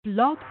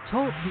Blog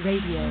Talk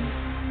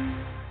Radio.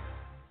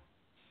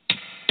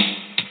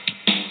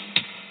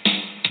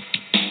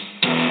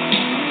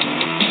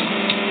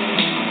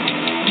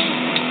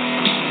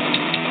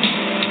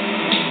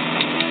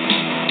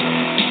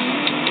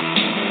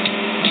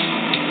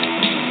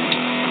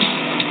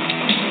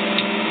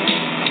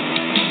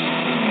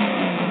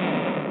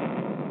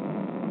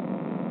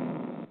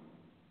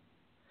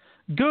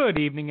 Good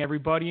evening,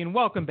 everybody, and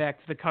welcome back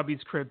to the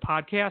Cubbies Crib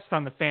Podcast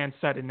on the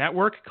Fansided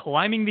Network,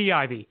 Climbing the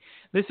Ivy.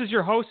 This is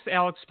your host,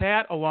 Alex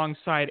Pat,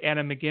 alongside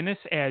Adam McGinnis,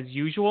 as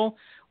usual.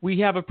 We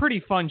have a pretty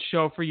fun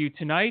show for you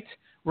tonight.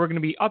 We're going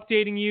to be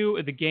updating you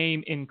of the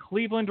game in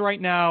Cleveland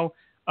right now.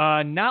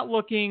 Not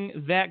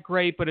looking that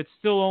great, but it's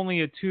still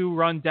only a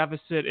 2-run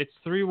deficit. It's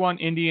 3-1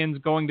 Indians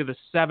going to the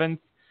 7th.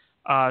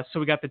 So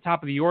we got the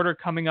top of the order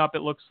coming up,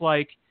 it looks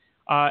like.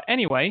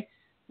 Anyway,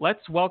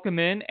 let's welcome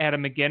in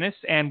Adam McGinnis,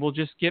 and we'll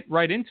just get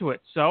right into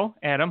it. So,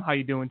 Adam, how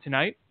you doing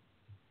tonight?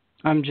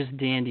 I'm just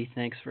dandy.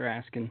 Thanks for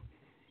asking.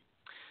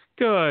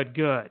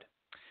 Good.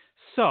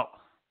 So,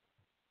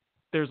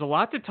 there's a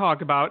lot to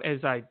talk about,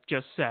 as I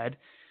just said.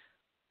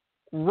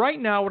 Right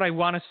now, what I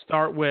want to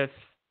start with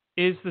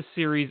is the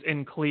series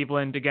in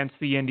Cleveland against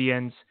the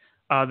Indians.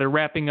 They're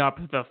wrapping up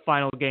the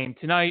final game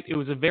tonight. It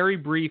was a very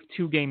brief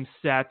 2-game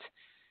set.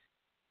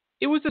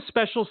 It was a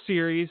special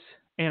series,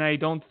 and I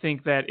don't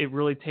think that it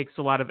really takes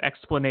a lot of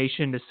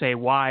explanation to say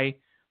why.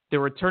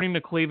 They're returning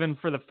to Cleveland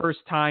for the first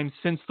time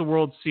since the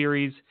World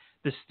Series,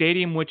 the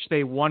stadium which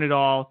they won it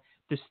all,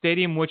 the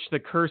stadium which the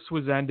curse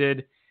was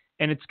ended,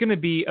 and it's going to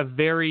be a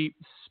very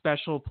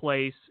special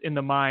place in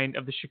the mind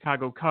of the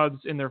Chicago Cubs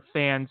and their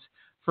fans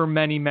for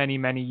many, many,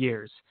 many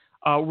years.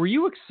 Were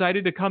you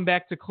excited to come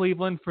back to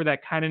Cleveland for that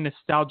kind of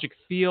nostalgic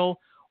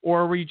feel,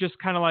 or were you just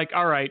kind of like,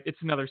 all right,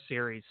 it's another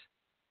series?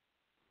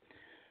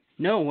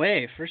 No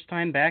way. First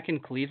time back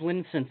in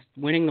Cleveland since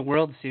winning the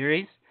World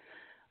Series.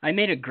 I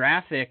made a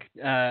graphic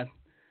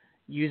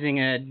using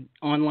an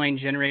online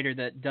generator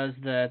that does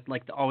the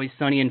Always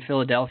Sunny in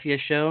Philadelphia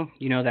show.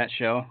 You know that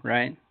show,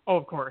 right? Oh,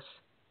 of course.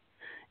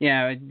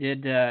 Yeah, it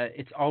did.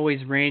 It's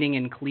always raining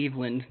in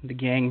Cleveland. The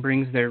gang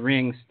brings their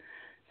rings.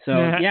 So,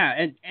 yeah,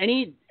 and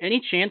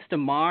any chance to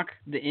mock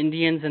the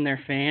Indians and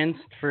their fans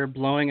for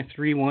blowing a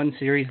 3-1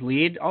 series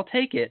lead, I'll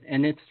take it,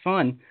 and it's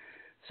fun.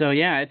 So,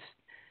 yeah,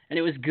 And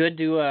it was good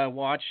to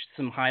watch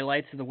some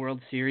highlights of the World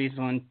Series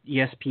on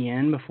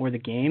ESPN before the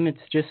game. It's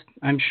just,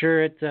 I'm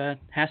sure it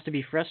has to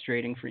be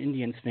frustrating for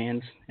Indians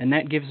fans, and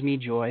that gives me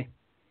joy.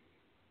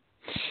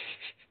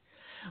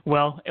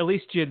 Well, at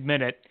least you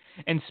admit it.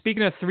 And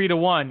speaking of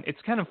 3-1,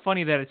 it's kind of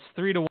funny that it's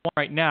 3-1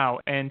 right now,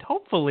 and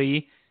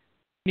hopefully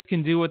you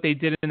can do what they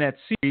did in that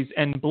series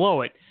and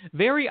blow it.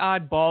 Very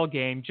odd ball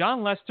game.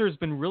 John Lester has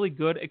been really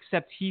good,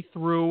 except he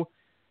threw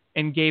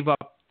and gave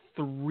up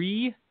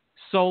 3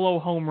 solo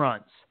home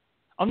runs.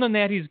 Other than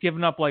that, he's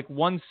given up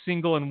 1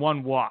 single and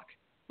 1 walk,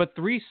 but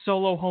 3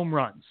 solo home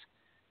runs.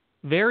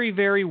 Very,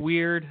 very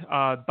weird.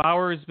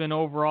 Bauer's been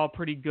overall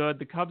pretty good.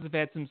 The Cubs have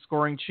had some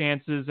scoring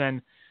chances,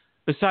 and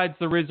besides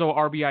the Rizzo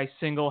RBI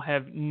single,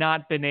 have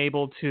not been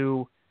able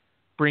to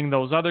bring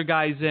those other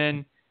guys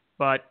in.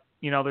 But,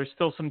 there's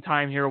still some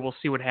time here. We'll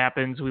see what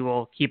happens. We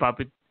will keep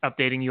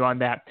updating you on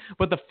that.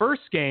 But the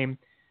first game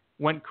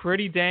went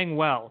pretty dang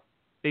well.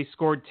 They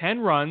scored 10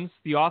 runs.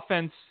 The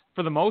offense,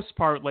 for the most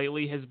part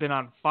lately, has been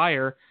on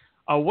fire.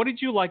 What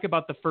did you like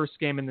about the first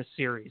game in the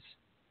series?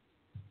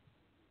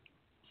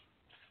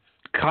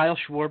 Kyle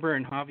Schwarber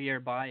and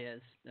Javier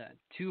Baez.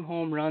 2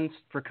 home runs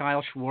for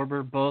Kyle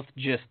Schwarber, both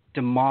just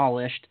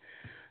demolished.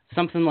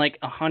 Something like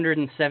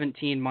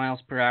 117 miles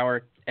per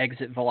hour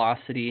exit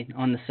velocity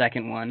on the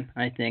second one,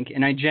 I think.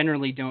 And I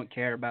generally don't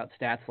care about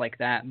stats like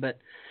that, but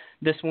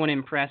this one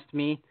impressed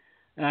me.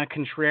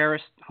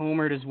 Contreras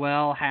homered as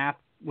well. Happ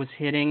was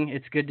hitting.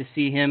 It's good to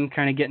see him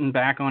kind of getting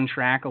back on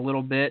track a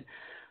little bit.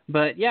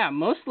 But yeah,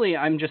 mostly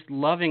I'm just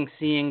loving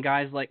seeing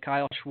guys like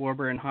Kyle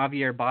Schwarber and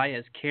Javier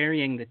Baez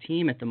carrying the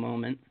team at the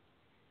moment.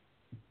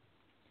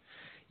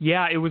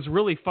 Yeah, it was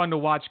really fun to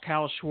watch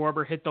Kyle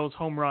Schwarber hit those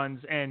home runs.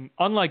 And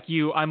unlike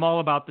you, I'm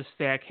all about the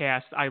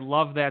StatCast. I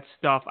love that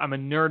stuff. I'm a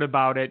nerd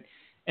about it.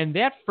 And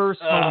that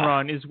first home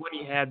run is when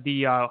he had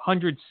the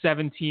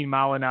 117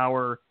 mile an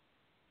hour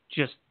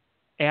just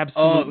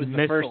absolute Oh, it was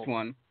missile. the first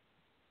one.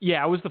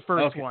 Yeah, it was the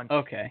first one.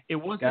 Okay. It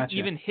wasn't Gotcha.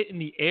 even hit in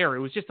the air. It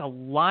was just a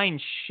line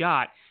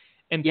shot.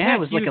 And yeah, Pat it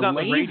was Hughes like a on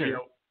the laser. radio,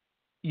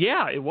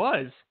 yeah, it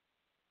was.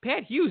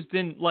 Pat Hughes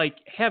didn't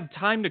have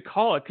time to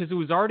call it because it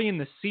was already in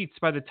the seats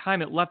by the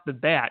time it left the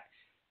bat.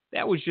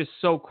 That was just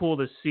so cool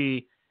to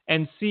see.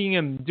 And seeing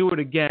him do it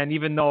again,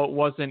 even though it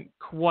wasn't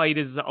quite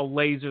as a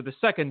laser the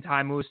second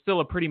time, it was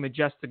still a pretty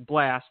majestic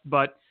blast.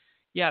 But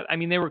yeah, I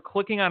mean, they were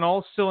clicking on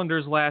all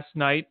cylinders last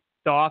night.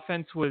 The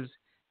offense was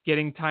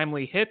getting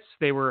timely hits.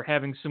 They were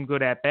having some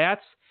good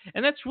at-bats.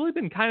 And that's really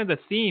been kind of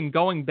the theme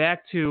going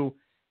back to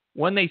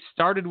when they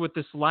started with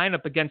this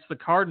lineup against the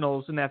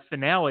Cardinals in that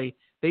finale.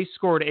 They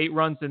scored 8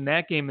 runs in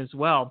that game as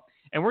well.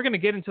 And we're going to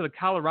get into the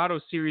Colorado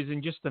series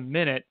in just a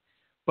minute.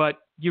 but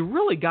you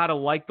really got to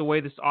like the way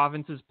this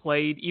offense is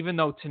played, even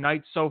though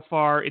tonight so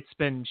far it's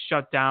been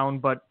shut down,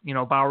 but,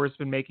 Bauer's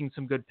been making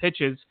some good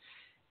pitches.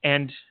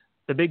 And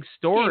the big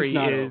story Game's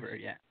not is... over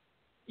yet.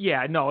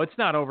 Yeah, no, it's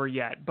not over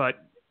yet,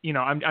 but,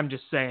 I'm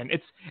just saying,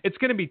 it's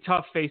going to be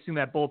tough facing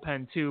that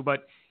bullpen too,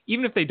 but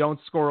even if they don't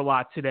score a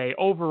lot today,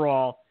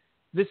 overall,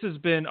 this has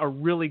been a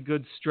really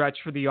good stretch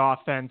for the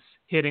offense,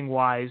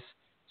 hitting-wise,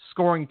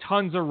 scoring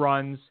tons of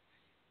runs,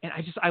 and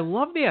I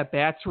love the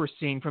at-bats we're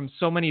seeing from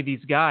so many of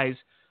these guys,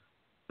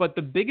 but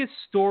the biggest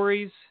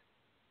stories,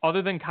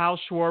 other than Kyle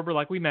Schwarber,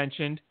 like we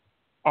mentioned,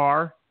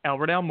 are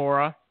Albert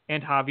Almora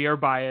and Javier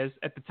Baez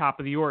at the top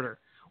of the order.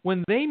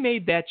 When they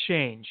made that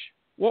change,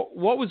 what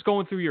was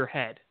going through your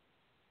head?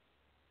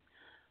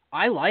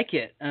 I like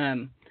it.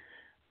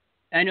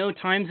 I know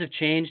times have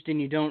changed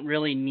and you don't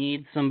really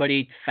need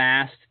somebody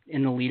fast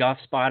in the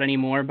leadoff spot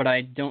anymore, but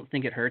I don't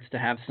think it hurts to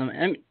have some.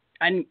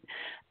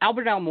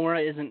 Albert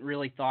Almora isn't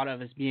really thought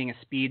of as being a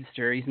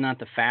speedster. He's not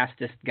the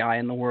fastest guy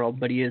in the world,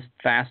 but he is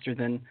faster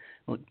than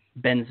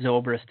Ben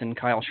Zobrist and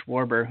Kyle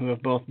Schwarber, who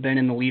have both been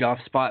in the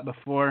leadoff spot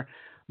before.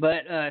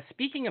 But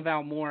speaking of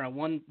Almora,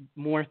 one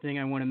more thing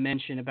I want to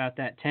mention about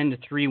that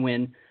 10-3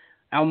 win.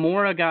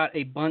 Almora got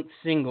a bunt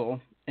single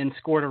and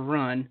scored a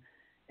run,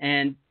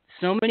 and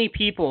so many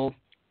people,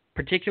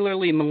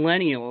 particularly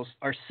millennials,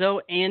 are so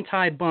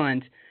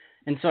anti-bunt.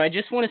 And so I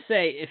just want to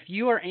say, if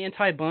you are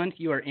anti-bunt,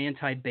 you are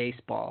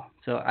anti-baseball.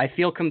 So I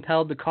feel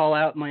compelled to call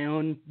out my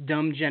own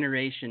dumb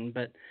generation,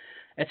 but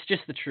that's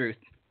just the truth.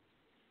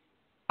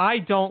 I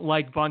don't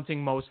like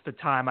bunting most of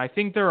the time. I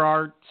think there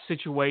are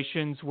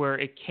situations where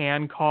it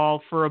can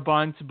call for a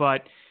bunt,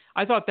 but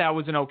I thought that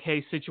was an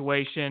okay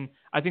situation.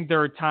 I think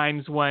there are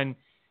times when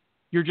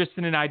you're just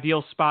in an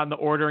ideal spot in the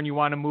order and you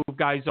want to move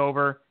guys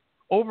over.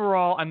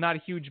 Overall, I'm not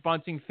a huge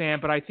bunting fan,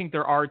 but I think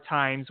there are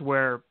times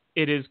where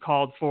it is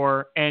called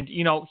for. And,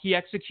 he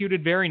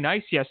executed very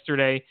nice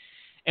yesterday.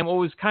 And what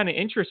was kind of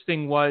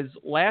interesting was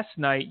last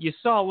night, you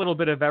saw a little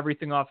bit of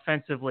everything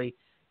offensively.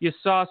 You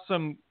saw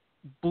some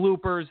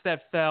bloopers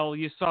that fell.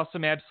 You saw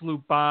some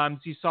absolute bombs.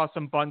 You saw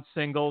some bunt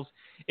singles.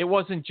 It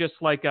wasn't just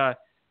like a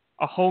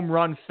home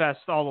run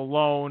fest all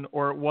alone,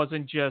 or it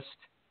wasn't just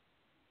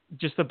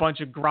a bunch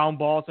of ground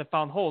balls that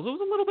found holes. It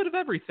was a little bit of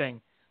everything.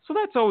 So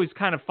that's always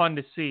kind of fun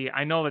to see.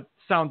 I know it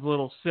sounds a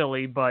little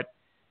silly, but,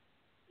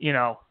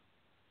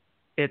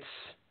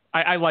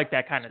 I like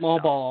that kind of Small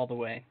stuff. ball all the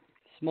way.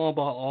 Small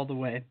ball all the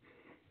way.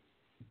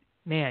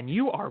 Man,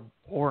 you are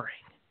boring.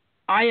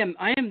 I am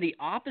the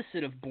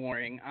opposite of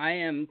boring. I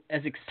am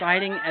as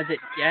exciting as it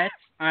gets.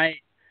 I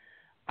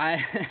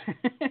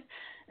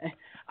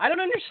I don't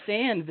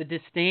understand the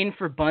disdain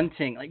for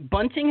bunting. Like,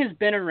 bunting has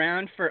been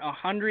around for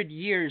 100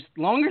 years,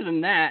 longer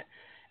than that,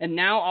 and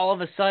now all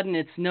of a sudden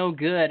it's no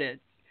good.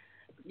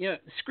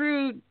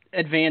 Screw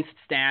advanced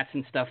stats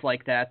and stuff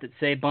like that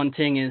say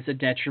bunting is a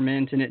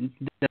detriment and it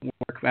doesn't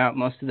work out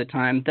most of the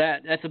time.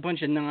 That's a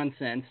bunch of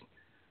nonsense.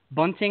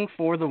 Bunting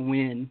for the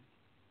win.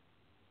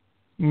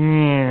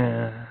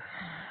 Yeah.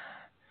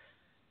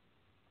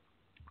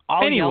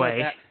 I'll anyway,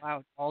 yell at that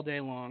loud all day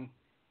long.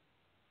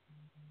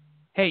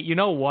 Hey, you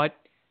know what?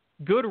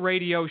 Good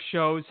radio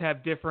shows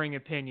have differing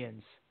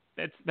opinions.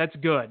 That's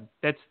good.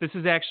 This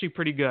is actually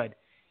pretty good.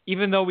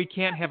 Even though we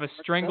can't have a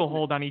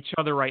stranglehold on each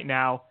other right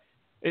now,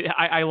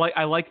 I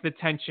like the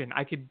tension.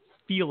 I could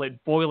feel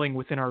it boiling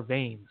within our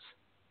veins.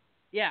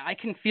 Yeah, I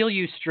can feel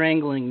you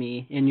strangling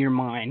me in your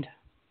mind.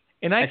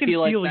 And I can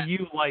feel like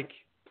you like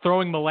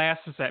throwing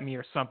molasses at me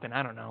or something.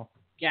 I don't know.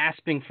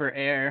 Gasping for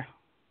air.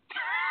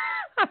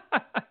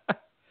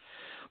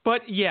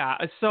 But yeah,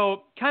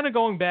 so kind of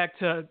going back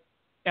to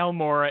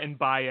Almora and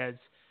Baez.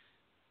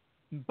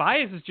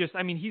 Baez is just,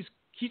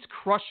 he's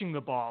crushing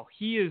the ball.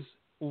 He is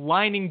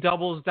lining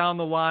doubles down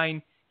the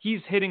line.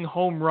 He's hitting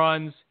home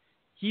runs.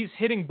 He's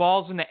hitting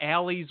balls in the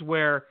alleys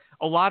where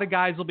a lot of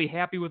guys will be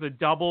happy with a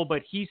double,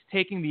 but he's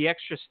taking the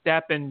extra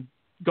step and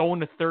going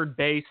to third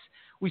base.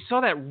 We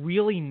saw that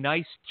really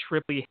nice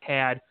trip he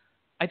had.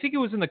 I think it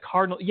was in the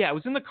Cardinal. Yeah, it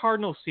was in the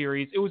Cardinal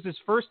series. It was his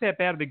first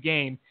at-bat of the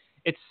game.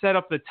 It set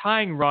up the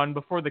tying run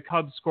before the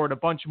Cubs scored a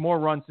bunch more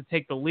runs to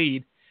take the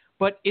lead.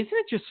 But isn't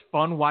it just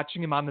fun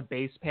watching him on the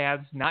base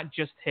paths, not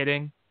just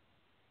hitting?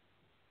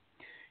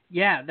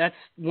 Yeah, that's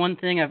one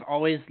thing I've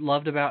always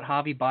loved about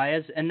Javi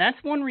Baez, and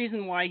that's one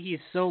reason why he's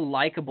so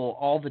likable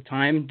all the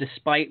time,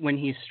 despite when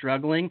he's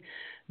struggling,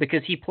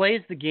 because he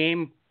plays the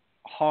game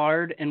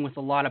hard and with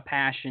a lot of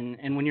passion,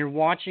 and when you're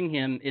watching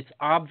him, it's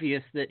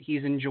obvious that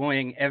he's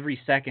enjoying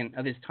every second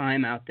of his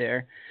time out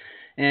there.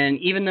 And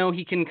even though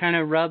he can kind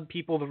of rub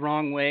people the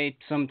wrong way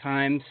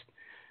sometimes,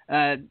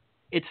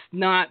 it's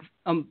not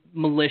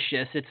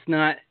malicious. It's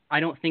not. I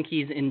don't think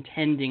he's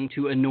intending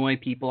to annoy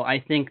people. I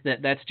think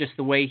that's just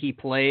the way he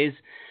plays,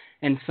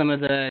 and some of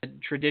the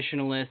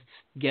traditionalists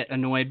get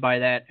annoyed by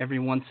that every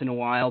once in a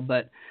while.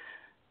 But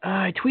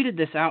I tweeted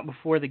this out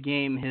before the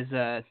game, his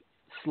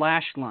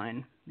slash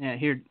line. Yeah,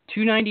 here,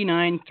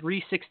 299,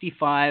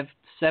 365,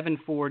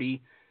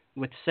 740,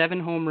 with 7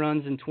 home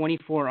runs and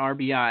 24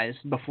 RBIs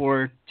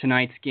before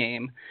tonight's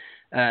game.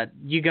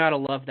 You got to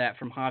love that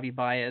from Javi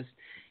Baez.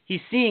 he's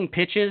seeing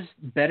pitches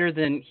better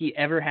than he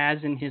ever has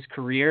in his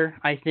career.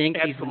 I think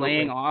Absolutely. He's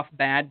laying off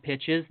bad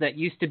pitches. That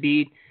used to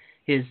be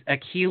his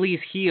Achilles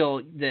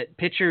heel, that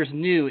pitchers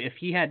knew if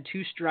he had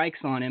 2 strikes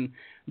on him,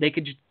 they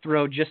could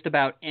throw just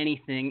about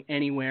anything,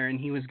 anywhere, and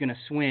he was going to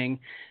swing.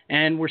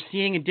 And we're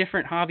seeing a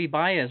different Javi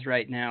Baez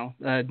right now,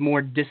 a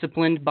more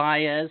disciplined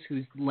Baez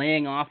who's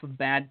laying off of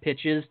bad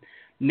pitches,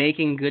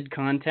 making good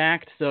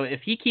contact. So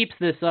if he keeps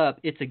this up,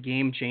 it's a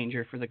game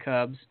changer for the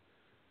Cubs.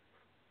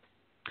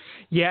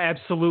 Yeah,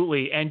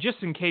 absolutely. And just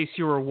in case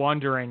you were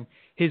wondering,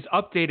 his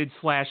updated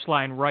slash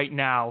line right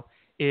now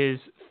is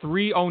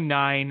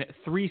 309,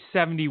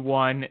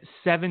 371,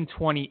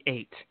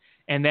 728.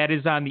 And that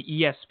is on the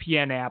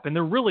ESPN app. And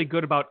they're really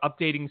good about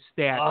updating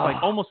stats,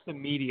 like almost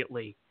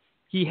immediately.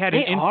 He had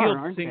an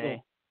infield single.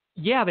 They?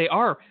 Yeah, they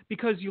are.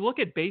 Because you look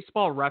at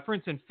Baseball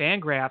Reference and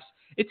Fangraphs,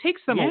 it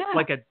takes them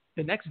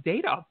the next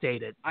day to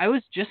update it. I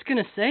was just going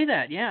to say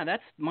that. Yeah,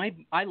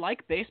 I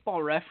like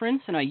Baseball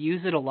Reference, and I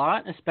use it a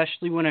lot,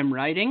 especially when I'm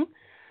writing.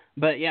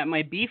 But yeah,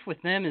 my beef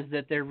with them is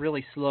that they're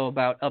really slow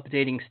about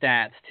updating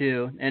stats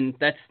too. And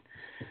that's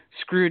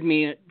screwed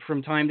me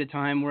from time to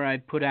time where I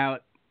put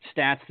out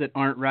stats that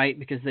aren't right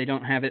because they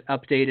don't have it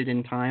updated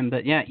in time.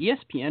 But yeah,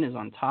 ESPN is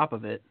on top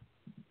of it.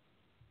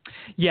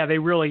 Yeah, they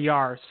really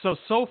are.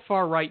 So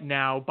far right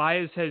now,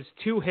 Baez has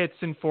 2 hits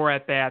and 4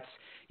 at-bats.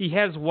 He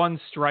has 1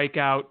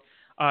 strikeout.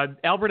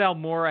 Albert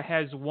Almora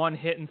has 1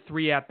 hit and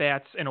 3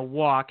 at-bats and a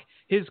walk.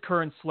 His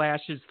current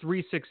slash is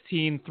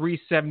 316,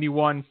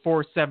 371,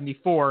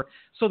 474.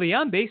 So the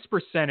on-base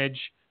percentage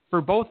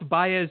for both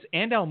Baez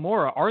and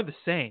Almora are the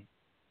same.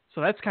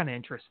 So that's kind of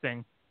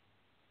interesting.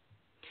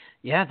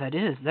 Yeah, that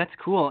is. That's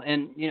cool.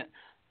 And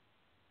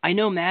I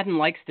know Maddon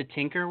likes to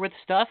tinker with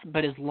stuff,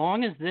 but as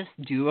long as this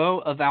duo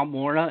of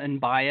Almora and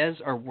Baez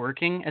are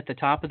working at the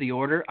top of the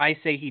order, I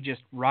say he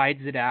just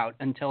rides it out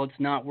until it's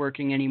not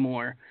working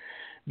anymore.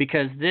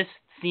 Because this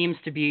seems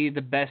to be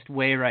the best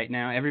way right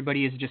now.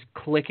 Everybody is just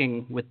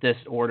clicking with this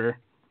order.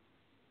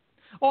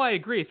 Oh, I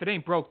agree. If it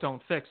ain't broke,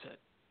 don't fix it.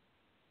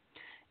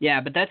 Yeah,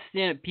 but that's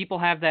people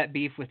have that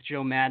beef with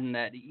Joe Maddon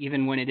that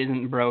even when it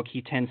isn't broke,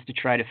 he tends to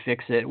try to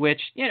fix it, which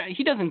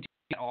he doesn't do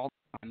it all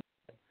the time.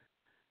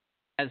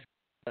 He has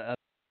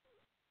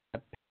a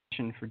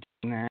passion for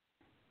doing that.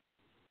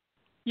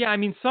 Yeah, I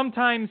mean,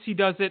 sometimes he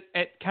does it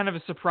at kind of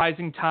a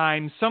surprising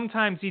time.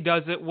 Sometimes he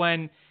does it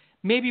when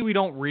maybe we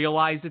don't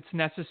realize it's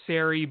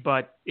necessary,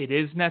 but it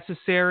is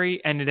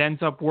necessary, and it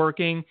ends up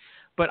working.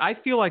 But I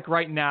feel like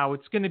right now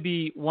it's going to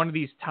be one of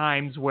these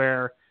times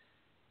where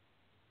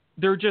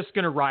they're just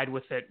going to ride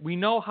with it. We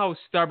know how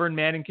stubborn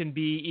Maddon can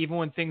be, even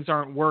when things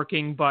aren't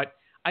working, but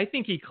I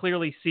think he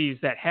clearly sees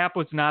that Happ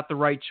was not the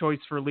right choice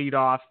for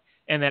leadoff,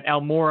 and that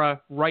Almora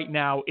right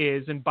now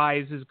is, and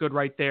Baez is good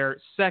right there,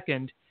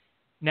 second.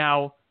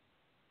 Now,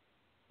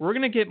 we're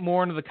going to get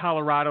more into the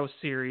Colorado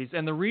series,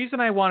 and the reason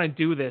I want to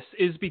do this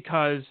is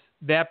because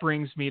that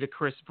brings me to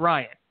Kris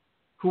Bryant,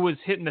 who was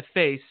hit in the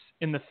face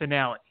in the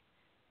finale.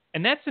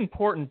 And that's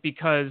important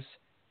because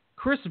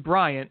Kris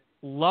Bryant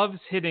loves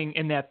hitting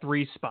in that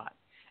 3 spot,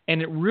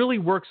 and it really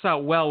works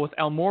out well with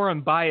Almora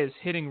and Baez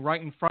hitting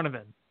right in front of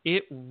him.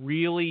 It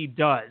really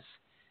does.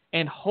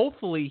 And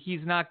hopefully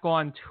he's not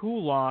gone too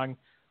long.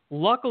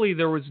 Luckily,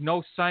 there was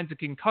no signs of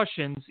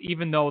concussions,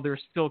 even though they're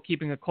still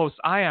keeping a close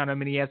eye on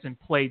him and he hasn't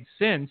played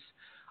since.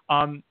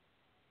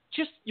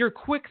 Just your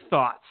quick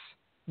thoughts,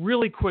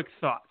 really quick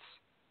thoughts.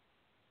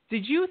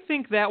 Did you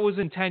think that was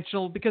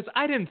intentional? Because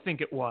I didn't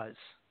think it was.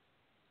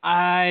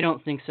 I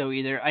don't think so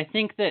either. I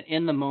think that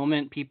in the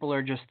moment, people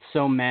are just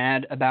so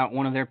mad about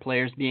one of their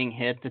players being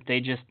hit that they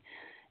just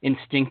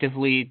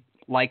instinctively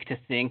like to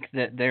think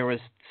that there was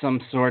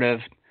some sort of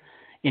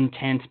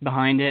intent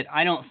behind it.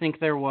 I don't think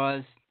there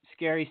was.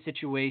 Scary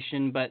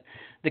situation, but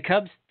the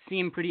Cubs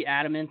seem pretty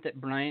adamant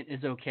that Bryant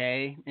is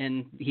okay,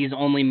 and he's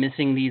only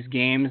missing these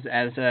games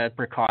as a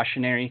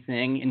precautionary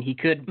thing, and he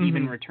could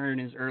even return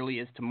as early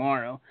as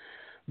tomorrow.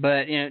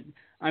 But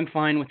I'm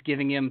fine with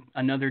giving him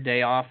another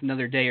day off,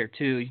 another day or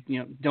two.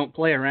 Don't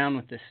play around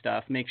with this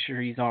stuff. Make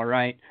sure he's all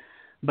right.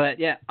 But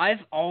yeah,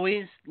 I've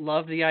always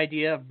loved the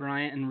idea of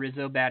Bryant and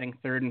Rizzo batting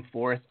 3rd and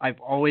 4th. I've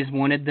always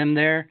wanted them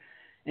there.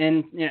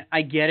 And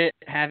I get it,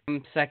 having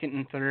them 2nd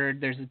and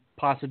 3rd, there's a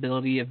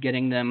possibility of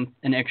getting them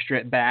an extra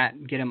at bat,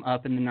 get them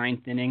up in the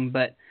 9th inning.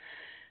 But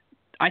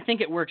I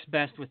think it works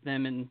best with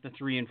them in the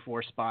 3 and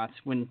 4 spots.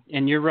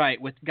 And you're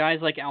right, with guys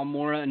like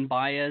Almora and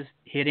Baez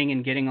hitting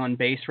and getting on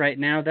base right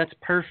now, that's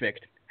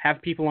perfect.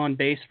 Have people on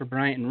base for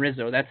Bryant and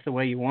Rizzo. That's the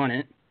way you want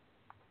it.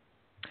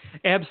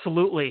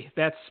 Absolutely.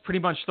 That's pretty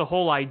much the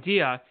whole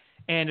idea.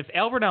 And if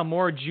Albert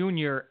Almora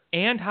Jr.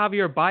 and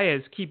Javier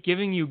Baez keep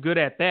giving you good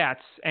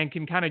at-bats and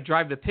can kind of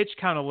drive the pitch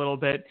count a little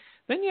bit,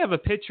 then you have a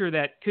pitcher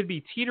that could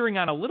be teetering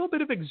on a little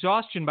bit of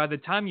exhaustion by the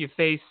time you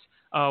face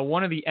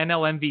one of the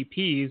NL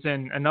MVPs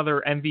and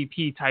another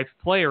MVP-type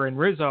player in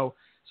Rizzo.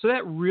 So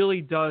that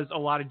really does a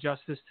lot of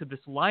justice to this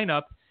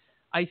lineup.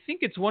 I think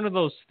it's one of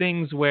those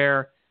things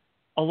where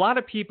a lot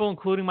of people,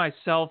 including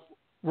myself,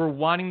 were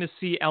wanting to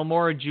see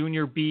Almora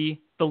Jr.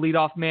 be the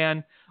leadoff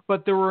man.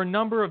 but there were a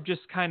number of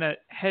just kind of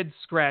head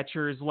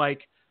scratchers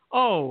like,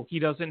 oh, he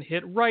doesn't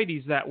hit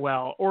righties that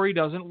well, or he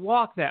doesn't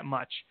walk that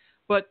much.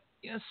 But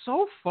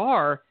so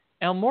far,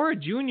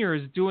 Almora Jr.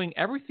 is doing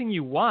everything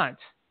you want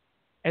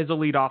as a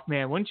leadoff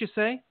man, wouldn't you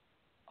say?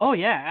 Oh,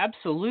 yeah,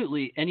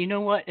 absolutely. And you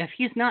know what? If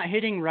he's not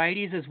hitting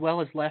righties as well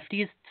as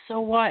lefties,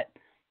 so what?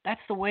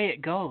 That's the way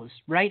it goes.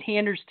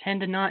 Right-handers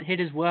tend to not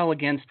hit as well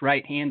against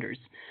right-handers.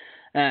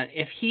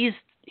 If he's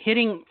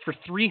hitting for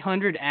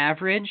 300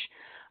 average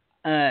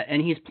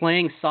and he's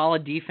playing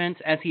solid defense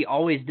as he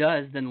always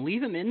does, then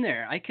leave him in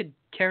there. I could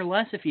care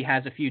less if he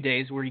has a few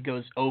days where he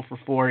goes 0 for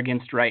 4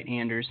 against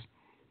right-handers.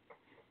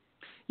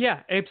 Yeah,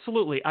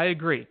 absolutely. I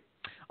agree.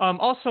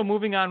 Also,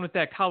 moving on with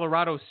that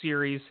Colorado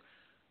series,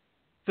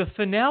 the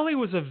finale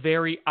was a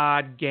very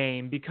odd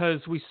game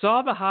because we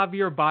saw the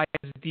Javier Baez,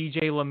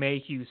 DJ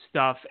LeMahieu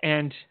stuff,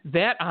 and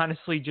that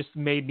honestly just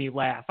made me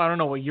laugh. I don't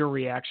know what your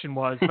reaction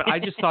was, but I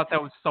just thought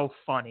that was so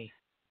funny.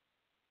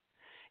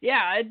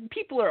 Yeah,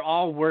 people are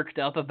all worked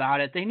up about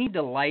it. They need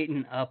to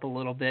lighten up a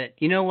little bit.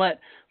 You know what?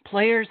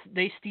 Players,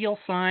 they steal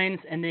signs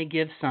and they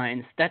give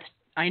signs.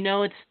 I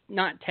know it's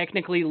not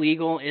technically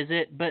legal, is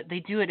it? But they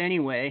do it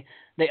anyway.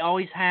 They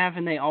always have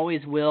and they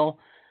always will.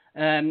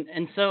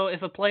 And so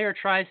if a player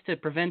tries to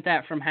prevent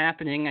that from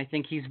happening, I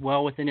think he's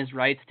well within his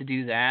rights to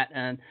do that.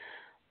 And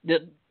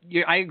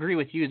I agree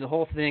with you. The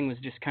whole thing was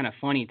just kind of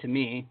funny to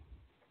me.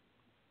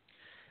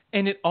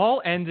 And it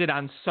all ended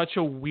on such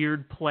a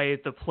weird play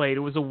at the plate.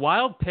 It was a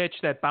wild pitch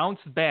that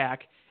bounced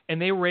back,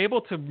 and they were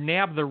able to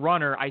nab the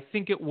runner. I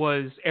think it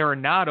was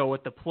Arenado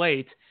at the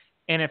plate.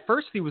 And at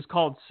first he was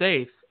called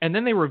safe, and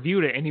then they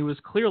reviewed it, and he was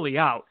clearly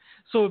out.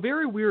 So a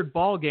very weird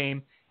ball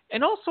game.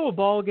 And also a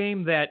ball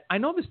game that I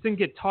know this didn't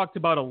get talked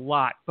about a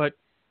lot, but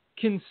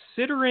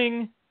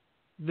considering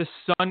the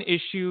sun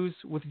issues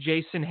with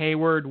Jason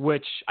Hayward,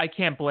 which I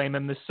can't blame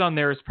him, the sun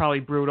there is probably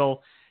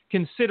brutal,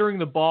 considering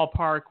the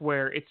ballpark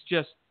where it's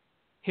just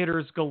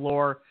hitters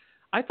galore,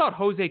 I thought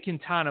Jose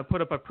Quintana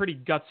put up a pretty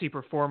gutsy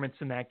performance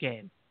in that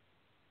game.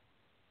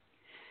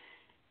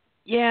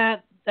 Yeah,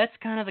 that's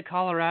kind of the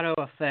Colorado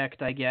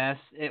effect, I guess.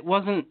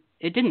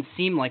 It didn't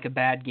seem like a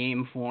bad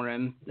game for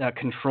him,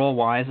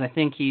 control-wise. I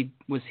think he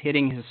was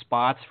hitting his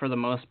spots for the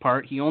most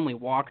part. He only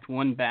walked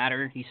one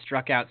batter. He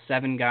struck out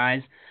 7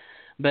 guys.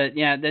 But,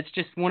 yeah, that's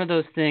just one of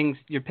those things.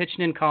 You're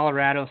pitching in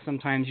Colorado,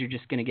 sometimes you're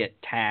just going to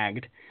get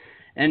tagged.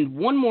 And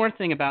one more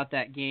thing about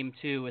that game,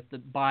 too, with the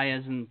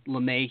Baez and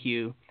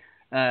LeMahieu.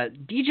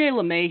 DJ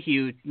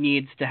LeMahieu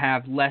needs to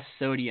have less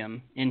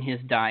sodium in his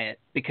diet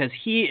because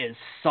he is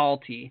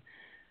salty.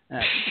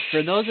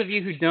 For those of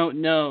you who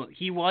don't know,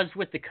 he was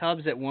with the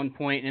Cubs at one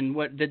point, and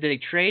what did they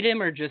trade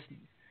him or just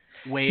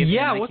waive him?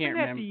 Yeah, wasn't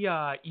that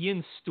the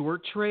Ian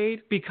Stewart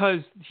trade? Because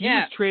he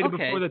was traded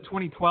before the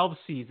 2012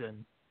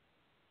 season.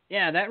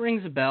 Yeah, that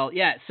rings a bell.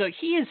 Yeah, so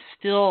he is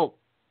still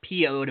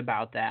PO'd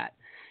about that.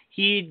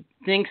 He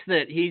thinks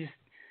that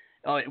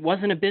it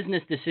wasn't a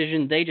business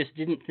decision. They just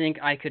didn't think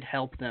I could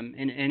help them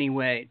in any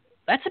way.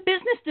 That's a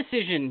business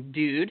decision,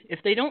 dude. If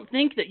they don't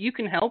think that you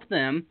can help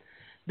them,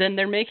 then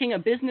they're making a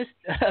business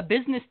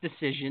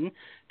decision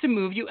to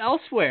move you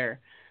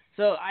elsewhere.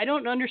 So I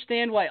don't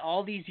understand why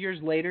all these years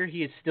later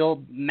he is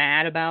still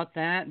mad about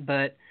that,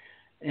 but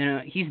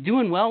he's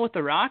doing well with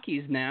the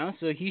Rockies now,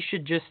 so he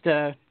should just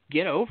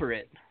get over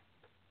it.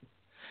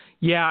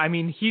 Yeah, I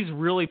mean, he's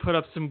really put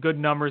up some good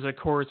numbers at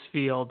Coors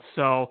Field,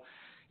 so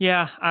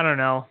yeah, I don't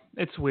know.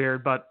 It's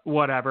weird, but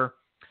whatever.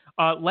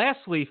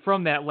 Lastly,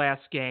 from that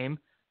last game,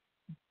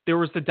 there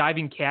was the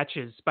diving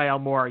catches by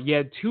Almora. You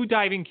had 2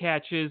 diving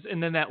catches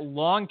and then that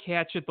long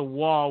catch at the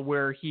wall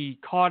where he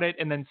caught it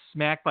and then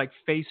smacked like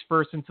face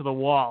first into the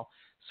wall.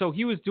 So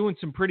he was doing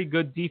some pretty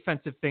good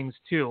defensive things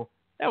too.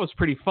 That was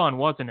pretty fun,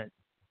 wasn't it?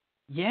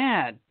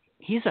 Yeah,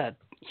 he's a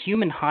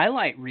human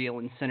highlight reel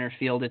in center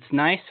field. It's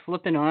nice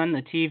flipping on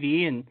the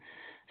TV and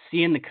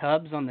seeing the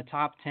Cubs on the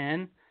top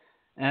 10.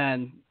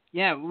 And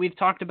yeah, we've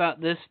talked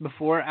about this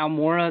before.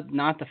 Almora,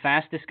 not the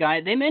fastest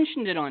guy. They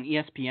mentioned it on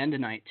ESPN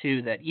tonight,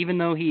 too, that even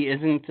though he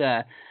isn't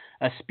a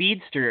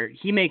speedster,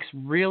 he makes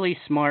really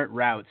smart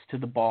routes to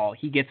the ball.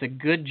 He gets a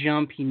good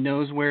jump. He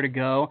knows where to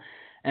go,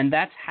 and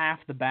that's half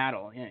the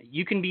battle.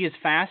 You can be as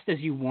fast as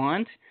you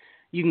want.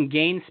 You can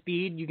gain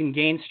speed. You can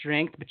gain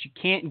strength, but you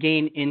can't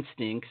gain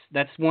instincts.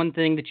 That's one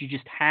thing that you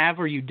just have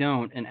or you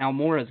don't, and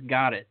Almora's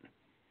got it.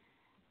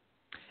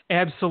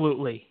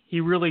 Absolutely.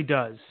 He really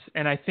does.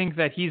 And I think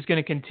that he's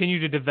going to continue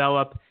to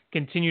develop,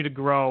 continue to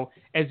grow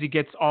as he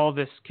gets all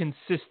this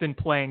consistent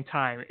playing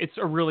time. It's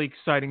a really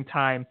exciting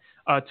time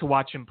to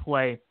watch him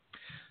play.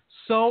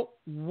 So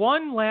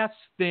one last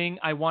thing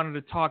I wanted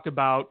to talk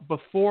about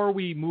before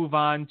we move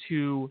on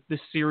to the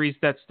series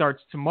that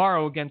starts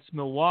tomorrow against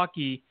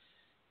Milwaukee.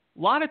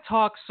 A lot of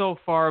talk so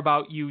far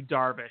about Yu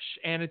Darvish,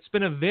 and it's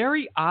been a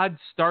very odd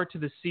start to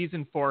the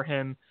season for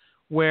him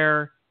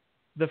where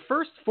the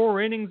first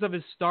 4 innings of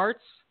his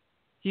starts,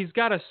 he's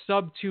got a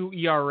sub-2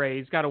 ERA.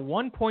 He's got a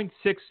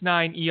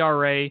 1.69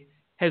 ERA,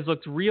 has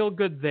looked real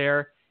good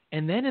there.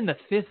 And then in the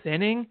 5th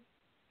inning,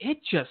 it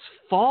just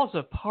falls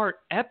apart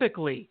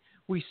epically.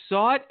 We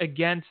saw it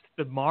against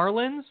the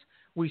Marlins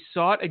We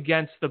saw it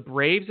against the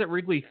Braves at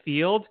Wrigley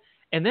Field,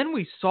 and then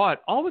we saw it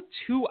all with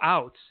 2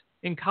 outs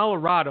in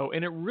Colorado,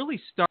 and it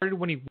really started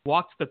when he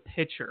walked the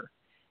pitcher.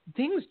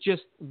 Things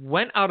just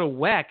went out of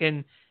whack,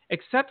 and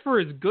except for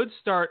his good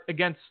start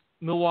against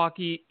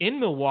Milwaukee in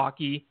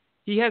Milwaukee,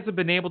 he hasn't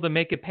been able to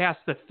make it past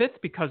the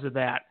 5th because of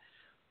that.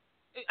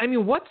 I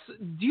mean,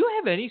 do you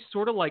have any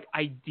sort of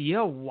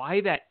idea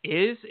why that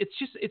is?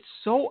 It's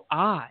so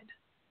odd.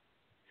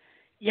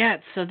 Yeah,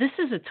 so this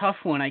is a tough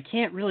one. I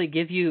can't really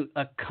give you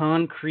a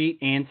concrete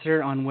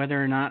answer on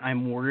whether or not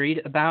I'm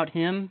worried about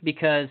him,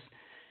 because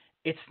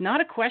it's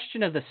not a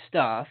question of the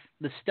stuff.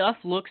 The stuff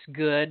looks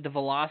good. The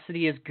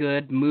velocity is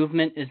good.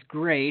 Movement is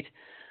great.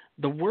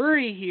 The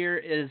worry here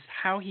is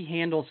how he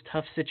handles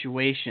tough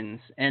situations,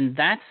 and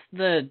that's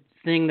the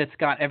thing that's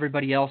got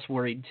everybody else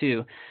worried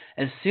too.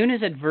 As soon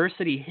as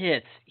adversity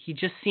hits, he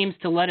just seems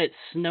to let it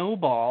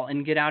snowball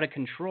and get out of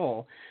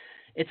control.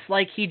 It's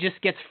like he just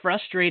gets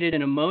frustrated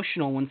and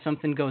emotional when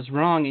something goes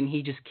wrong, and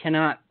he just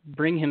cannot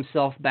bring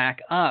himself back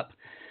up.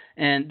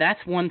 And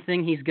that's one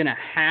thing he's going to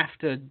have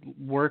to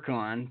work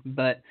on.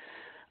 But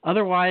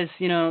otherwise,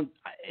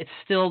 it's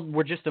still,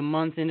 we're just a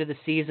month into the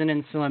season,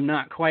 and so I'm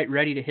not quite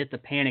ready to hit the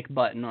panic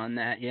button on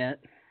that yet.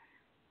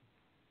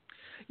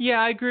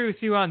 Yeah, I agree with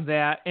you on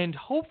that. And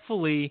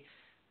hopefully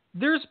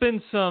there's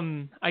been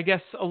some, I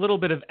guess, a little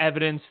bit of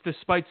evidence,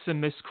 despite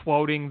some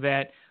misquoting,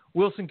 that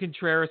Wilson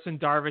Contreras and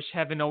Darvish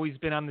haven't always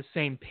been on the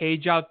same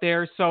page out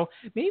there. So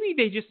maybe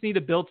they just need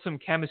to build some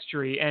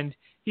chemistry, and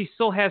he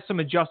still has some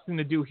adjusting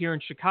to do here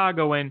in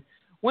Chicago. And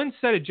when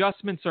said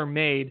adjustments are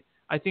made,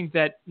 I think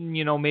that,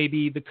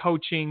 maybe the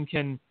coaching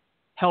can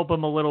help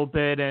him a little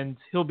bit, and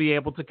he'll be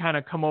able to kind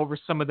of come over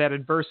some of that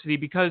adversity,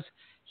 because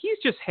he's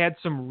just had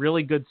some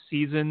really good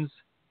seasons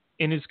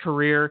in his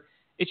career.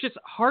 It's just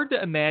hard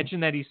to imagine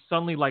that he's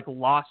suddenly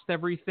lost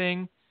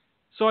everything.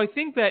 So I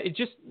think that it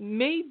just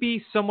may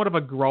be somewhat of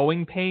a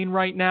growing pain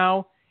right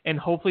now, and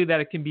hopefully that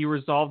it can be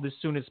resolved as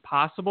soon as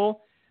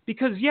possible.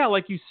 Because, yeah,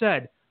 like you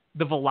said,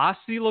 the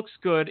velocity looks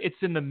good. It's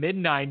in the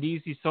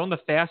mid-90s. He's throwing the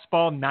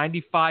fastball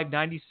 95,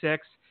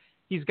 96.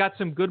 He's got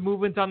some good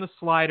movement on the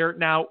slider.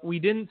 Now, we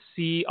didn't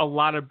see a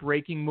lot of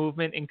breaking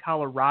movement in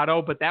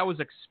Colorado, but that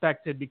was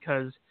expected,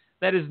 because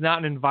that is not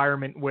an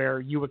environment where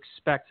you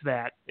expect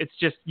that. It's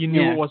just, you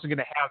knew it wasn't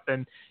going to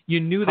happen. You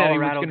knew that he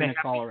was going to have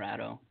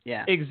Colorado.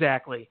 Yeah.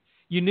 Exactly.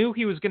 You knew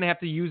he was going to have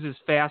to use his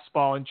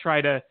fastball and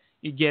try to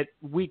get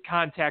weak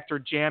contact or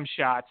jam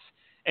shots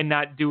and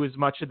not do as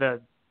much of the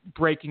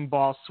breaking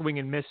ball, swing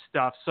and miss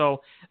stuff.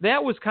 So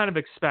that was kind of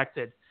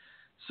expected.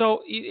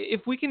 So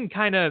if we can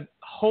kind of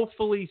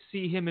hopefully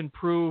see him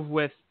improve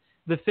with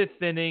the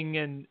 5th inning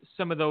and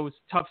some of those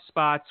tough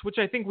spots, which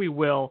I think we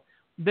will,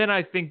 then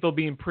I think they'll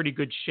be in pretty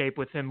good shape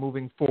with him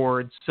moving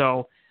forward.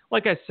 So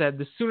like I said,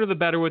 the sooner the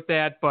better with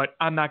that, but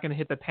I'm not going to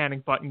hit the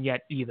panic button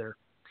yet either.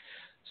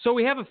 So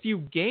we have a few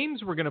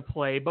games we're going to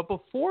play, but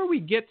before we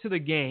get to the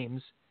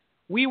games,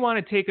 we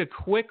want to take a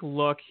quick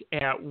look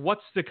at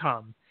what's to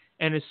come.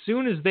 And as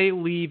soon as they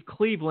leave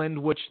Cleveland,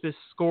 which this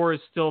score is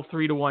still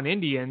 3-1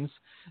 Indians,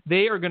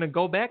 they are going to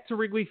go back to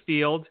Wrigley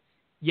Field,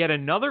 yet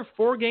another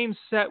 4-game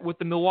set with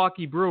the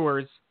Milwaukee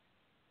Brewers.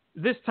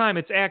 This time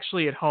it's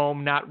actually at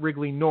home, not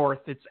Wrigley North.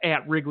 It's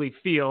at Wrigley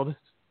Field,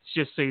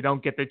 just so you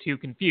don't get the two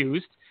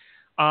confused.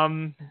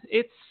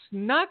 It's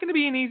not going to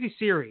be an easy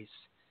series.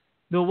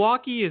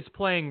 Milwaukee is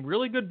playing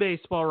really good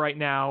baseball right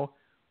now.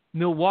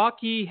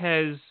 Milwaukee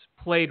has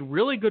played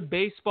really good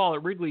baseball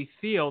at Wrigley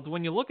Field.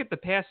 When you look at the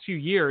past few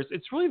years,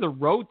 it's really the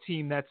road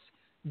team that's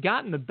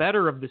gotten the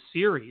better of the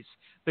series.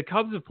 The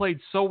Cubs have played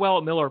so well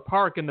at Miller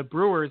Park, and the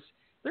Brewers,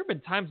 there have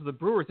been times where the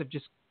Brewers have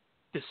just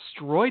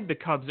destroyed the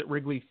Cubs at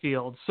Wrigley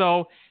Field.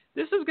 So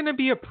this is going to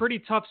be a pretty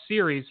tough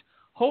series.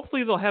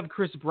 Hopefully they'll have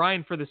Chris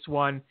Bryant for this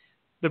one.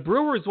 The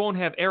Brewers won't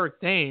have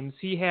Eric Thames.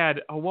 He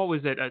had,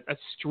 a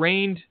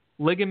strained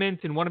ligament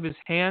in one of his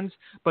hands,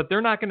 but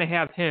they're not going to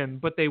have him,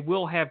 but they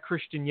will have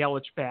Christian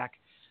Yelich back.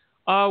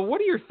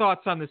 What are your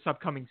thoughts on this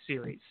upcoming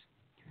series?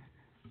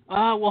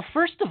 Well,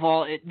 first of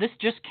all, this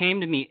just came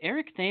to me.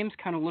 Eric Thames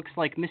kind of looks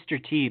like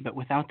Mr. T, but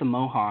without the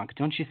mohawk,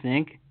 don't you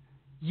think?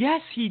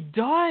 Yes, he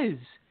does.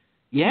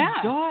 Yeah.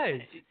 He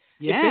does.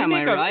 Yeah, am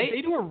I right? If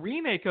they do a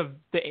remake of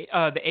the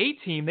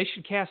A-Team, they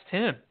should cast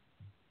him.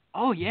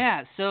 Oh,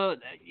 yeah. So,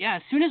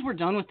 as soon as we're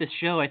done with this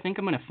show, I think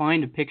I'm going to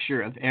find a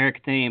picture of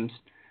Eric Thames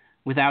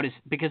without his,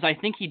 because I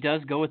think he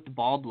does go with the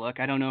bald look.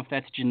 I don't know if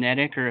that's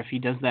genetic or if he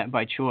does that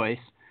by choice.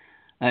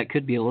 It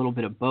could be a little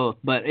bit of both.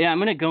 But, yeah, I'm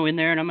going to go in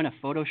there and I'm going to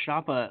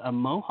Photoshop a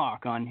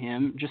mohawk on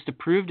him just to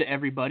prove to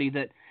everybody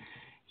that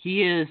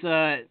he is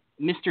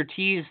Mr.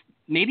 T's,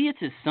 maybe it's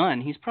his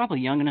son. He's probably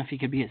young enough he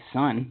could be his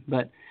son.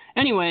 But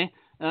anyway,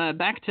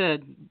 back to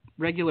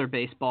regular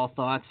baseball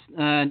thoughts.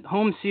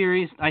 Home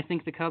series, I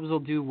think the Cubs will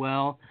do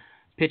well.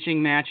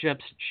 Pitching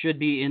matchups should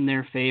be in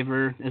their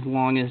favor as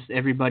long as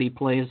everybody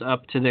plays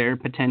up to their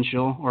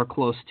potential or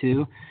close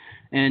to.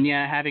 And,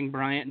 yeah, having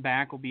Bryant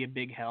back will be a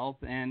big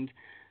help. And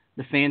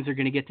the fans are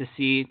going to get to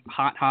see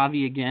Hot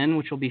Javi again,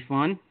 which will be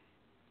fun.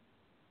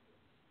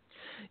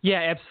 Yeah,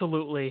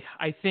 absolutely.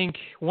 I think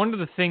one of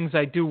the things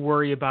I do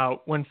worry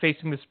about when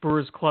facing this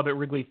Brewers club at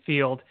Wrigley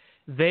Field,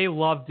 they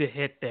love to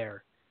hit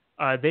there.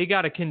 They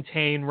got to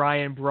contain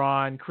Ryan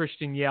Braun,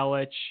 Christian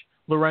Yelich,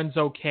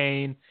 Lorenzo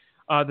Cain.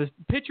 The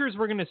pitchers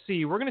we're going to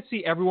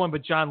see everyone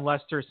but John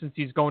Lester since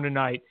he's going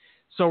tonight.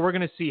 So we're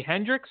going to see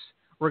Hendricks,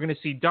 we're going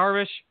to see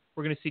Darvish,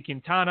 we're going to see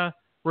Quintana,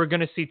 we're going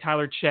to see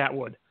Tyler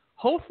Chatwood.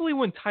 Hopefully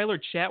when Tyler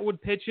Chatwood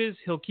pitches,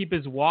 he'll keep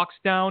his walks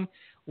down.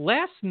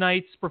 Last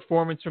night's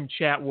performance from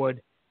Chatwood,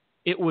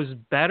 it was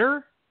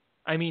better.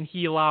 I mean,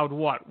 he allowed,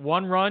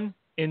 one run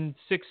in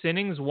 6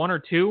 innings, 1 or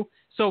 2?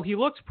 So he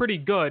looks pretty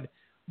good,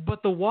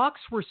 but the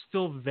walks were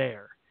still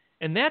there.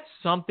 And that's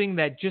something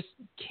that just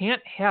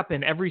can't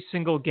happen every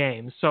single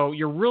game. So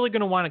you're really going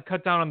to want to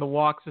cut down on the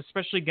walks,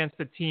 especially against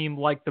a team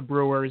like the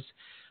Brewers.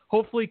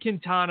 Hopefully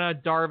Quintana,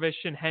 Darvish,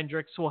 and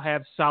Hendricks will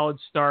have solid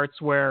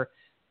starts where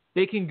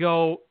they can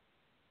go,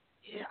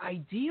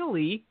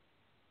 ideally,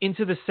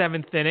 into the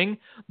 7th inning.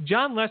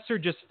 John Lester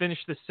just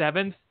finished the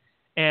 7th,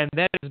 and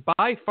that is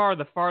by far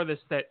the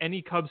farthest that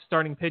any Cubs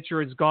starting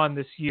pitcher has gone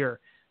this year.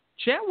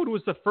 Chatwood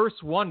was the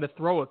first one to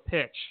throw a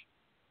pitch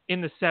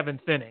in the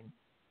 7th inning.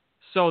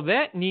 So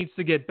that needs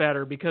to get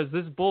better because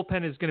this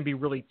bullpen is going to be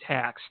really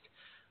taxed.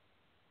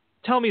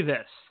 Tell me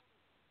this.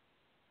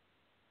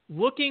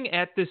 Looking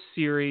at this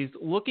series,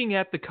 looking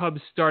at the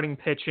Cubs starting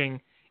pitching,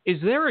 is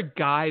there a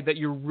guy that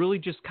you're really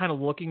just kind of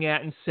looking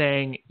at and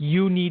saying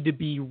you need to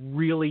be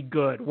really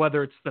good,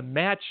 whether it's the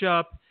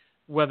matchup,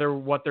 whether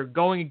what they're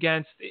going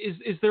against?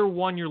 Is there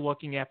one you're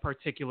looking at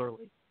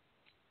particularly?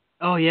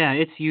 Oh, yeah,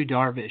 it's Yu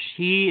Darvish.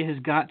 He has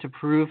got to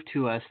prove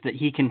to us that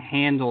he can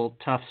handle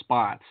tough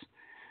spots.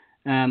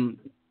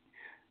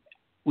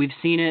 We've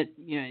seen it,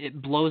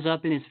 it blows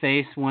up in his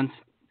face once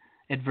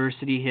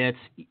adversity hits.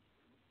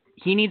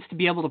 He needs to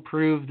be able to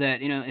prove that,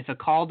 if a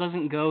call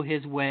doesn't go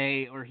his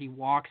way or he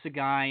walks a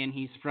guy and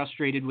he's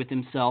frustrated with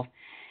himself,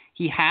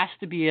 he has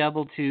to be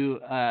able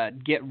to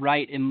get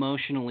right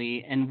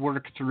emotionally and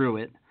work through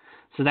it.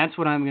 So that's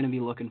what I'm going to be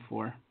looking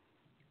for.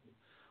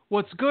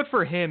 What's good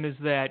for him is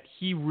that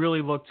he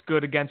really looked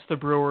good against the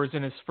Brewers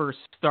in his first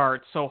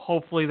start, so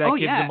hopefully that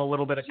gives him a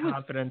little bit of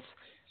confidence.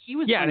 He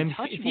was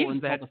untouchable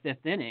until the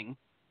 5th inning.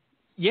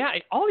 Yeah,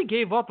 all he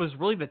gave up was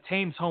really the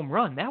Thames home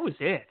run. That was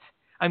it.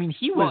 I mean,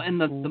 he was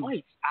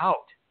lights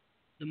out.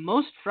 The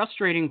most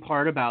frustrating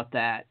part about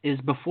that is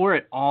before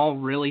it all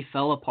really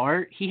fell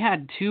apart, he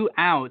had 2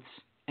 outs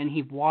and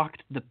he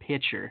walked the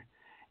pitcher.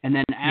 And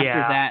then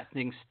after that,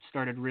 things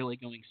started really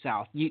going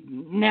south. You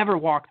never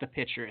walk the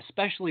pitcher,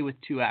 especially with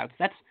 2 outs.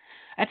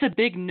 That's a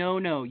big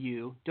no-no,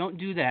 you. Don't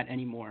do that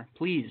anymore,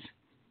 please.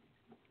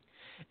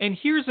 And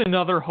here's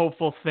another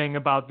hopeful thing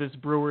about this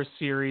Brewers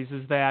series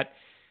is that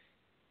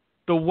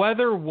the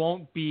weather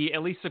won't be,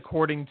 at least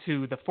according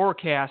to the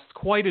forecast,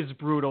 quite as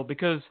brutal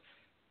because,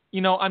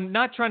 I'm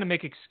not trying to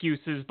make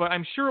excuses, but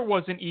I'm sure it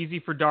wasn't easy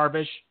for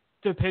Darvish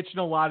to pitch in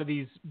a lot of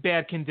these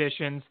bad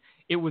conditions.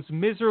 It was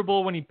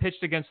miserable when he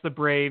pitched against the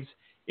Braves.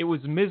 It was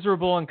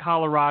miserable in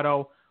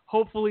Colorado.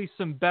 Hopefully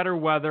some better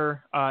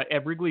weather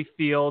at Wrigley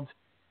Field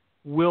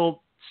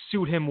will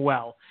suit him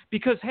well.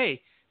 Because,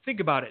 hey, think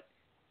about it.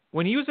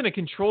 When he was in a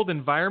controlled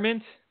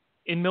environment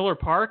in Miller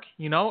Park,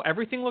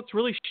 everything looked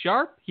really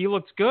sharp. He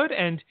looked good.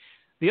 And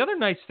the other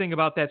nice thing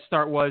about that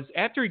start was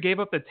after he gave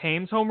up the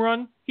Thames home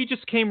run, he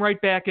just came right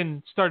back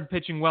and started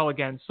pitching well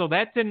again. So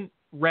that didn't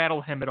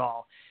rattle him at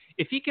all.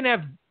 If he can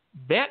have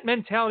that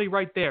mentality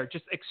right there,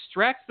 just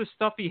extracts the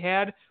stuff he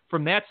had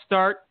from that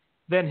start,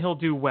 then he'll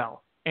do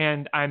well.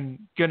 And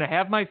I'm going to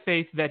have my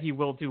faith that he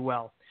will do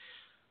well.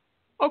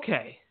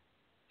 Okay,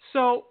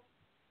 so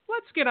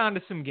let's get on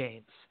to some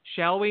games,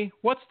 shall we?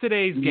 What's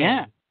today's game?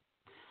 Yeah.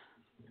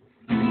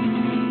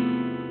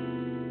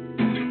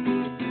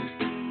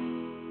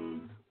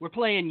 We're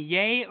playing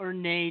yay or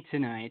nay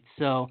tonight.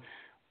 So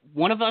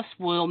one of us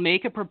will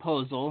make a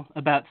proposal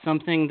about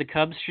something the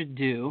Cubs should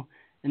do,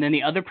 and then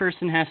the other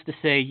person has to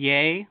say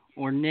yay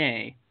or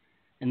nay,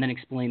 and then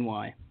explain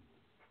why.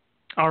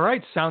 All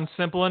right, sounds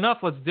simple enough.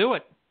 Let's do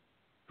it.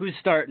 Who's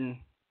starting?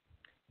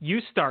 You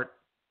start.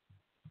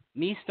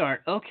 Me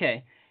start.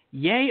 Okay.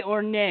 Yay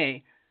or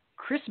nay?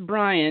 Chris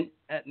Bryant,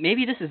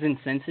 maybe this is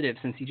insensitive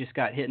since he just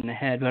got hit in the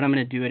head, but I'm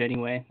going to do it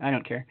anyway. I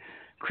don't care.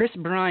 Chris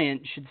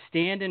Bryant should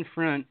stand in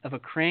front of a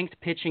cranked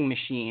pitching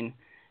machine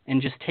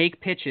and just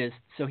take pitches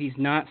so he's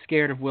not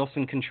scared of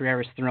Wilson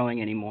Contreras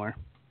throwing anymore.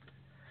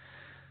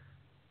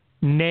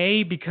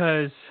 Nay,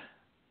 because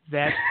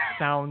that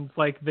sounds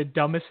like the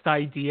dumbest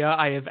idea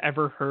I have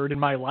ever heard in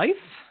my life.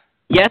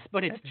 Yes,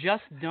 but it's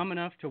just dumb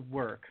enough to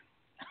work.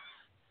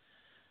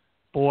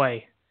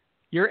 Boy,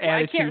 your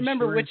attitude I can't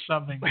remember sure which is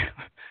something.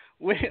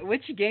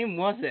 Which game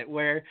was it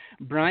where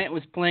Bryant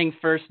was playing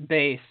first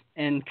base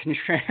and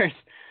Contreras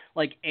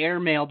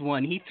airmailed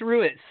one? He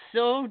threw it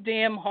so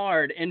damn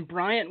hard, and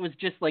Bryant was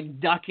just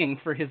ducking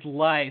for his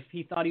life.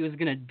 He thought he was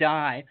going to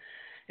die.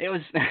 It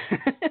was...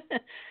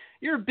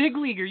 You're a big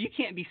leaguer. You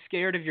can't be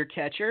scared of your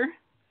catcher.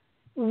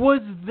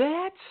 Was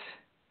that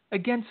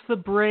against the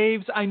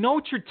Braves? I know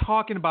what you're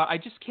talking about. I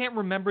just can't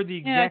remember the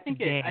exact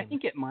game. I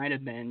think it might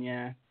have been,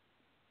 yeah.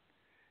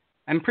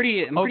 I'm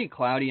pretty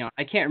cloudy on.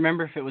 I can't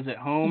remember if it was at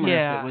home or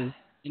if it was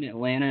in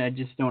Atlanta. I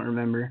just don't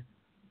remember.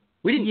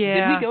 Did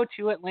we go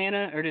to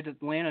Atlanta, or did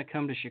Atlanta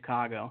come to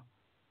Chicago?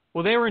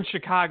 Well, they were in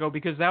Chicago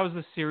because that was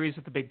the series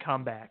with the big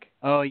comeback.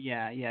 Oh,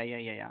 yeah.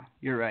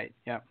 You're right.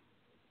 Yeah.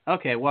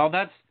 Okay, well,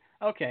 that's...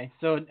 Okay,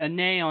 so a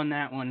nay on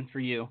that one for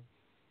you.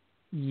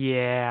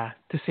 Yeah,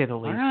 to say the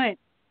least.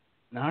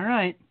 All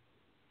right.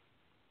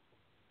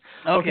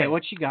 Okay,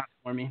 what you got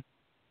for me?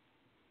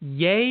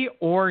 Yay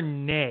or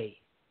nay?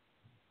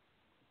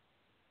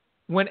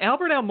 When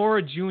Albert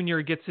Almora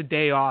Jr. gets a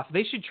day off,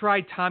 they should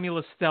try Tommy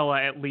La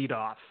Stella at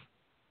leadoff.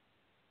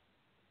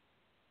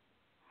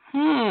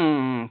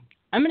 I'm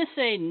going to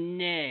say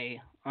nay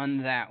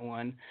on that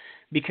one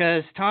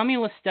because Tommy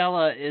La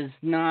Stella is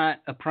not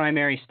a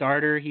primary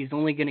starter. He's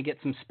only going to get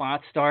some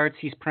spot starts.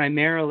 He's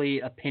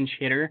primarily a pinch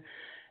hitter.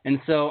 And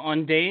so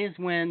on days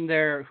when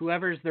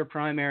whoever's their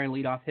primary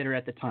leadoff hitter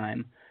at the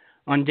time,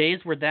 on days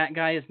where that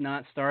guy is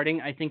not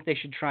starting, I think they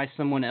should try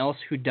someone else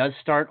who does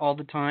start all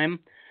the time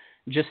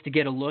just to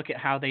get a look at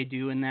how they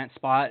do in that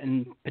spot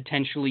and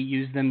potentially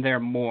use them there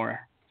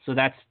more. So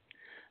that's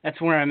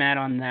where I'm at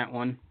on that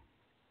one.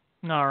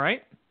 All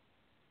right.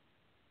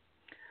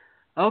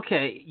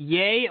 Okay,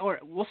 yay or...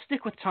 We'll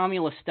stick with Tommy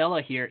La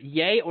Stella here.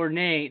 Yay or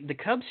nay, the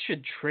Cubs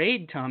should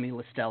trade Tommy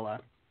La Stella.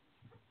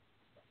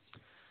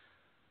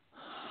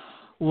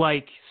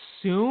 Like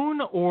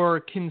soon or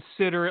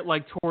consider it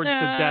like towards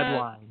the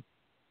deadline?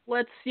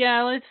 Let's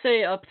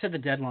say up to the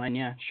deadline,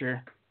 yeah,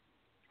 sure.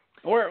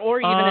 Or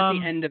even at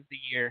the end of the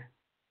year.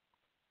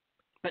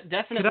 But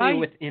definitely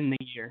within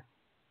the year.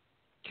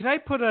 Could I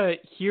put a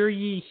hear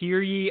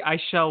ye, I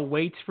shall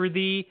wait for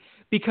thee?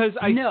 Because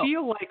I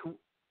feel like...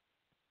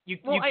 You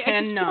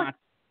cannot.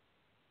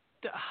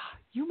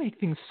 You make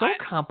things so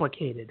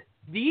complicated.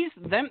 Them's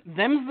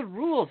the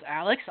rules,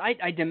 Alex.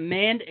 I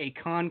demand a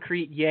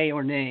concrete yay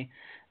or nay.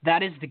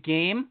 That is the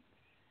game.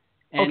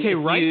 And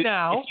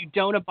now... If you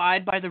don't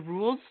abide by the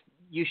rules,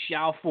 you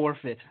shall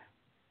forfeit.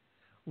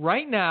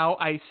 Right now,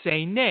 I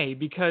say nay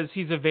because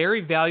he's a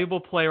very valuable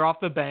player off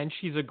the bench.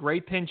 He's a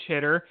great pinch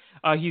hitter.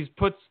 He's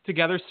put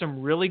together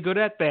some really good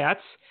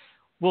at-bats.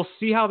 We'll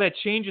see how that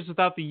changes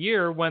throughout the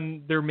year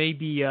when there may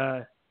be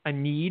a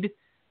need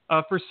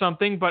for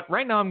something. But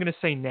right now, I'm going to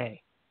say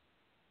nay.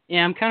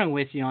 Yeah, I'm kind of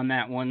with you on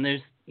that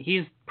one.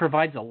 He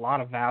provides a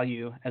lot of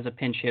value as a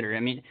pinch hitter. I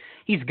mean,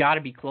 he's got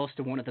to be close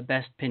to one of the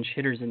best pinch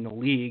hitters in the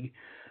league.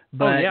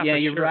 But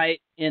you're right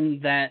in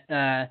that,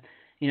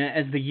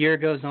 as the year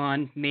goes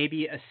on,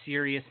 maybe a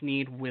serious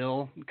need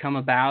will come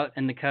about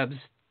and the Cubs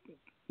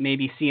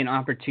maybe see an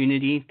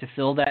opportunity to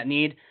fill that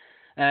need.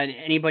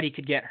 Anybody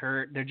could get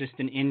hurt. They're just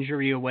an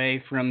injury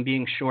away from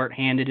being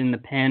shorthanded in the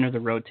pen or the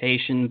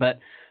rotation. But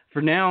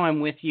for now, I'm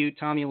with you.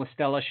 Tommy La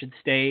Stella should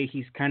stay.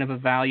 He's kind of a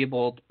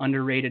valuable,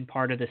 underrated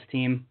part of this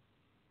team.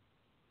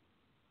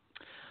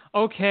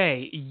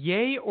 Okay,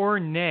 yay or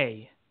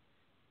nay?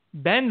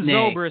 Ben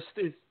Zobrist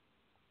is...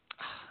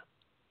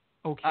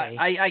 Okay.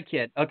 I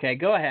kid. Okay,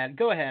 go ahead.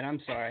 I'm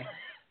sorry.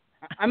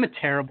 I'm a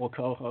terrible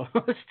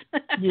co-host.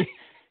 Yeah.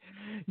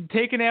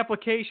 Taking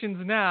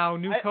applications now,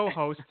 new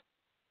co-host.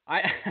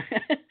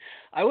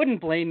 I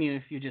wouldn't blame you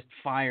if you just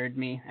fired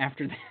me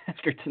after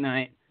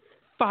tonight.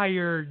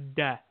 Fired.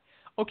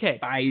 Okay,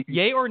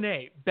 yay or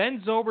nay?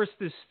 Ben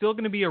Zobrist is still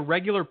going to be a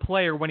regular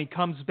player when he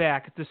comes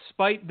back,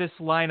 despite this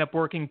lineup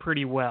working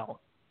pretty well.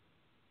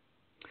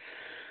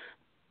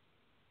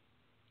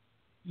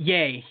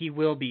 Yay, he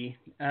will be.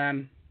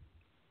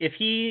 If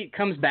he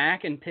comes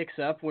back and picks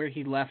up where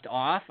he left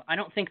off, I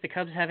don't think the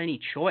Cubs have any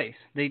choice.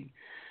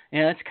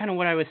 That's kind of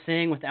what I was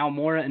saying with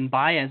Almora and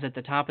Baez at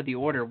the top of the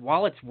order.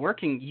 While it's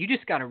working, you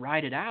just got to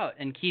ride it out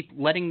and keep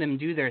letting them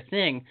do their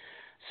thing.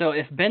 So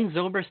if Ben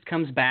Zobrist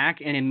comes back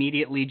and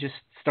immediately just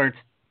starts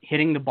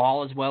hitting the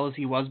ball as well as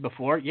he was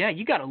before,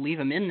 you got to leave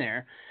him in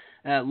there.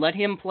 Let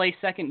him play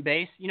second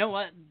base. You know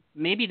what?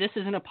 Maybe this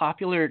isn't a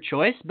popular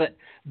choice, but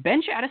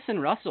bench Addison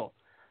Russell.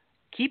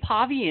 Keep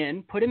Javi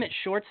in, put him at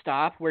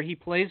shortstop where he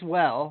plays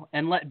well,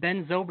 and let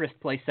Ben Zobrist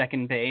play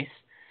second base,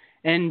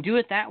 and do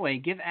it that way.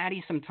 Give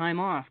Addy some time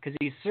off because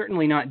he's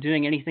certainly not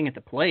doing anything at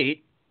the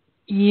plate.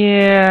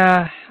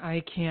 Yeah,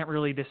 I can't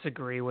really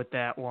disagree with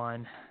that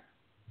one.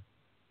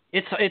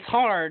 It's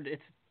hard.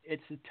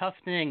 It's a tough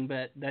thing,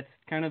 but that's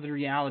kind of the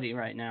reality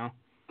right now.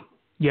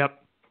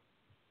 Yep.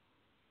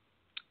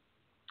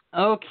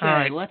 Okay,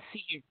 right. Let's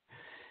see.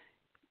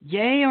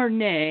 Yay or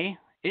nay?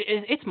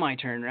 It's my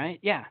turn, right?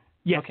 Yeah.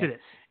 Yes, okay. It is.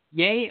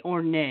 Yay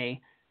or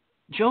nay?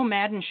 Joe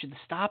Maddon should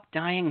stop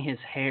dyeing his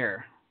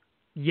hair.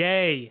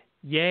 Yay.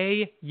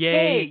 Yay.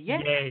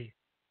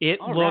 It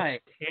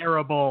looks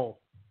terrible.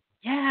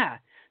 Yeah,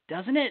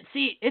 doesn't it?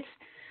 See, it's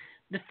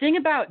the thing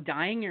about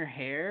dyeing your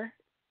hair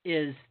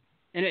is,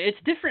 and it's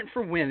different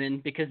for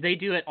women because they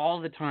do it all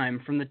the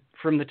time. From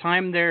the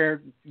time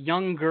they're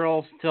young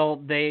girls till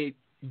they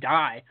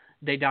dye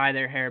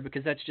their hair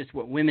because that's just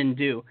what women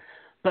do.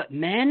 But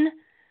men,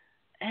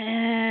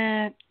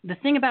 the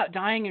thing about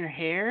dyeing your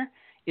hair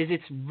is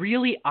it's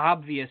really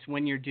obvious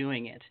when you're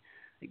doing it.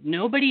 Like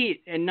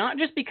nobody, and not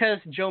just because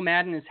Joe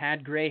Maddon has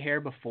had gray hair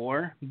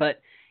before,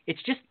 but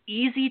it's just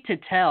easy to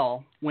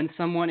tell when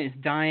someone is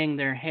dyeing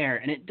their hair,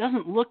 and it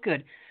doesn't look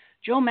good.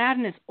 Joe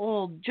Maddon is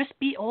old. Just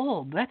be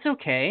old. That's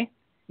okay.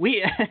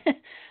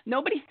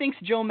 Nobody thinks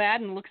Joe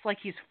Maddon looks like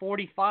he's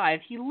 45.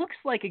 He looks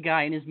like a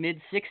guy in his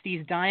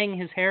mid-60s dyeing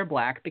his hair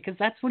black because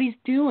that's what he's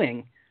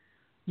doing.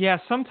 Yeah,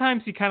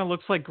 sometimes he kind of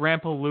looks like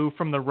Grandpa Lou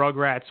from the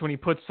Rugrats when he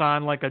puts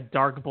on like a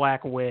dark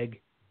black wig.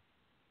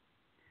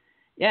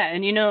 Yeah,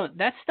 and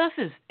that stuff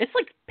it's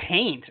like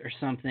paint or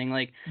something.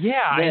 Like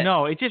I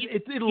know. It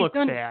looks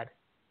bad.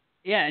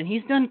 Yeah, and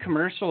he's done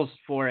commercials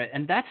for it,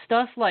 and that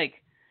stuff like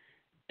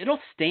it'll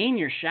stain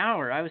your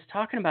shower. I was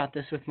talking about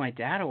this with my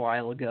dad a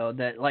while ago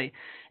that like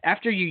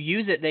after you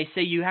use it, they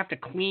say you have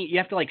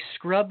to like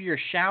scrub your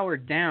shower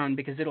down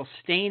because it'll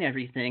stain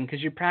everything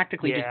because you're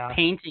practically just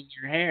painting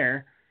your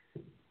hair.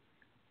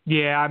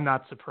 Yeah, I'm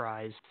not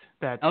surprised.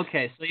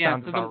 Okay, so yeah,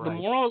 so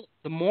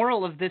the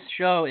moral of this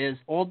show is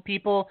old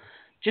people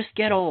just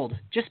get old.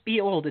 Just be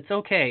old. It's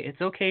okay.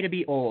 It's okay to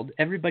be old.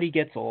 Everybody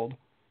gets old.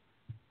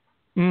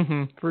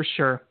 For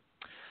sure.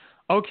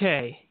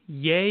 Okay,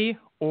 yay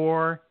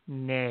or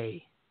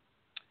nay?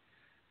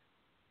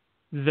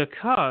 The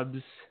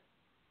Cubs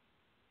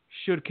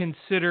should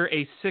consider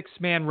a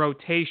 6-man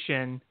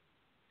rotation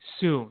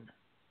soon.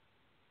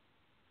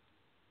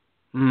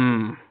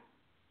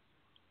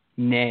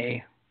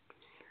 Nay.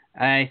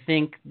 I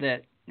think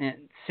that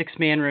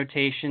 6-man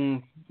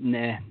rotation,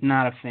 nah,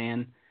 not a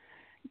fan.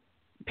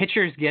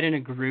 Pitchers get in a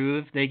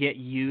groove. They get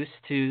used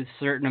to a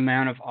certain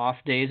amount of off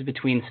days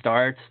between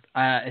starts,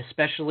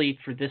 especially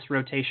for this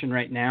rotation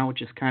right now,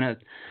 which is kind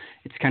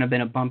of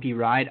been a bumpy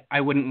ride.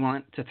 I wouldn't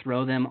want to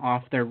throw them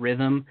off their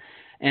rhythm.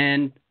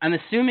 And I'm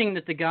assuming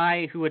that the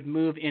guy who would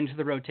move into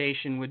the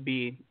rotation would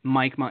be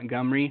Mike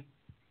Montgomery.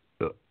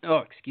 Oh,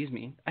 excuse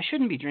me. I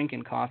shouldn't be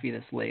drinking coffee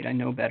this late. I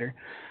know better.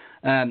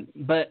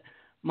 But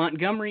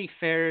Montgomery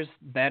fares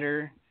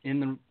better in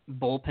the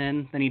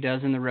bullpen than he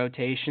does in the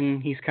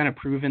rotation. He's kind of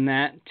proven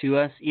that to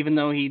us, even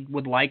though he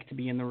would like to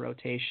be in the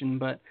rotation.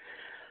 But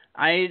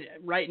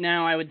right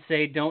now I would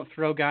say don't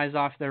throw guys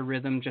off their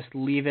rhythm. Just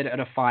leave it at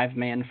a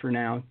 5-man for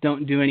now.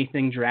 Don't do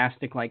anything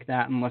drastic like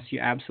that unless you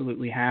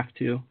absolutely have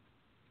to.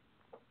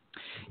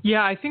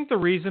 Yeah, I think the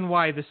reason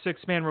why the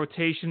 6-man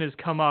rotation has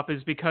come up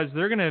is because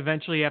they're going to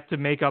eventually have to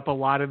make up a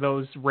lot of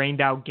those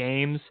rained out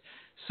games.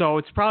 So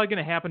it's probably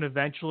going to happen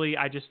eventually.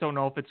 I just don't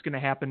know if it's going to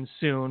happen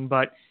soon,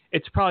 but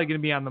it's probably going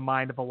to be on the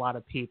mind of a lot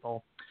of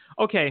people.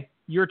 Okay,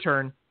 your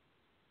turn.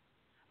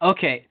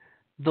 Okay,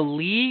 the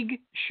league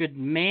should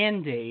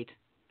mandate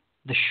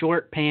the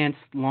short pants,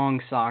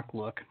 long sock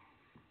look.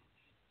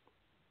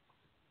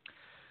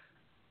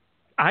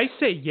 I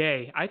say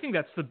yay. I think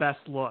that's the best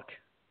look.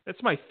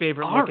 That's my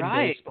favorite look in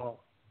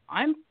baseball.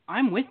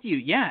 I'm with you.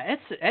 Yeah,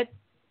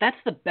 that's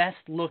the best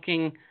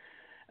looking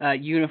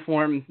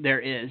uniform there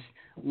is.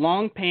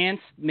 Long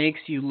pants makes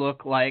you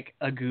look like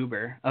a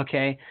goober,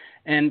 okay?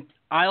 And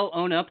I'll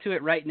own up to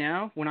it right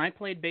now. When I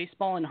played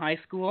baseball in high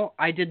school,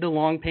 I did the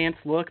long pants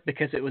look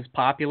because it was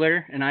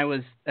popular, and I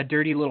was a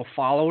dirty little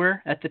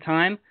follower at the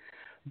time.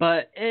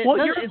 But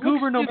you're a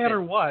goober no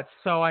matter what,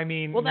 so I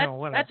mean,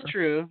 whatever. That's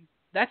true.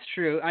 That's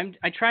true.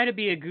 I try to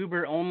be a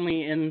goober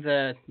only in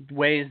the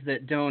ways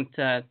that don't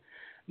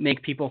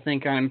make people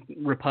think I'm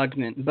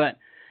repugnant. But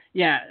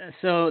yeah,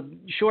 so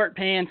short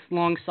pants,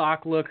 long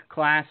sock look,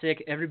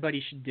 classic.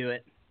 Everybody should do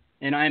it.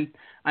 And I'm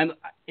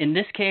in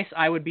this case,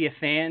 I would be a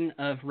fan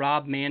of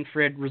Rob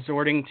Manfred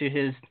resorting to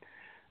his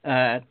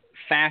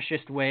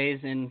fascist ways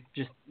and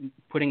just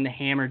putting the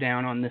hammer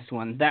down on this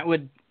one. That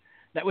would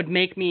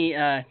make me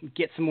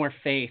get some more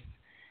faith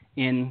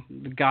in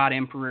the God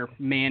Emperor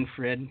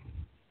Manfred.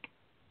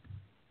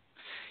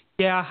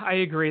 Yeah, I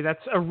agree.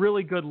 That's a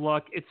really good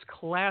look. It's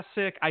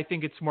classic. I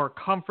think it's more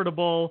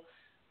comfortable.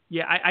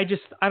 Yeah,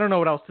 I don't know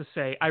what else to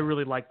say. I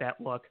really like that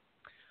look.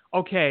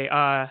 Okay,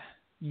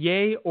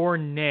 yay or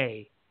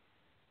nay?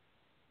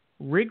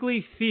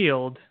 Wrigley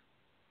Field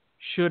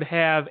should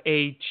have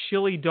a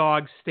chili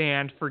dog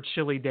stand for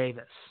Chili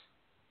Davis.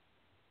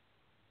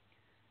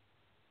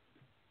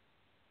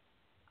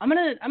 I'm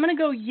gonna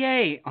go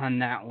yay on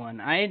that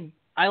one.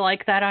 I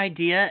like that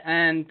idea,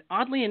 and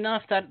oddly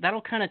enough,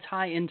 that'll kind of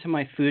tie into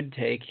my food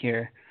take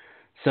here.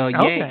 So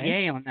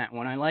yay on that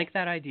one. I like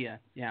that idea.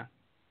 Yeah.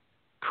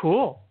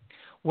 Cool.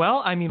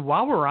 Well, I mean,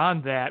 while we're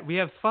on that, we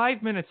have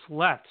 5 minutes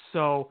left,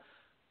 so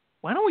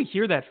why don't we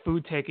hear that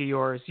food take of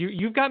yours?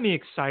 You've got me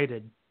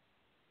excited.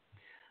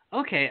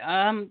 Okay,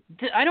 I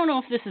don't know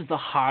if this is the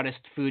hottest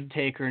food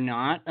take or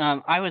not.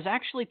 I was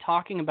actually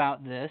talking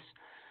about this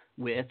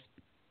with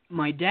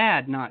my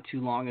dad not too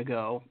long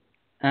ago.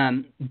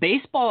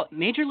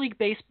 Major League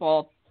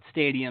Baseball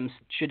stadiums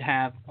should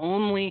have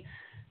only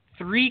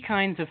 3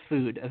 kinds of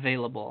food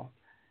available.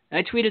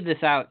 I tweeted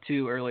this out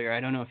too earlier. I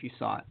don't know if you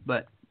saw it,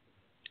 but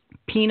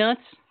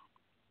peanuts,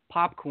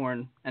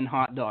 popcorn, and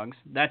hot dogs.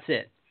 That's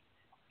it.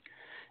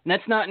 And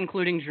that's not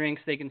including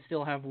drinks. They can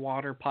still have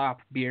water, pop,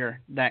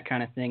 beer, that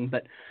kind of thing.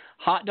 But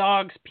hot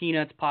dogs,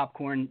 peanuts,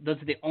 popcorn,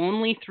 those are the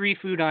only 3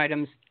 food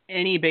items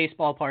any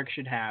baseball park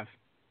should have.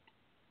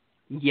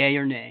 Yay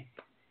or nay?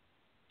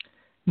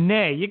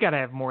 Nay, you got to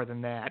have more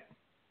than that.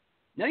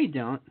 No, you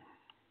don't.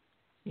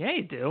 Yeah,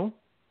 you do.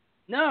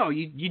 No,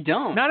 you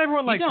don't. Not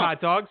everyone likes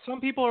hot dogs.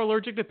 Some people are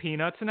allergic to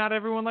peanuts, and not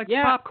everyone likes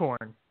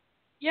popcorn.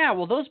 Yeah,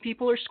 well, those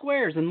people are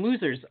squares and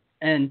losers.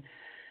 And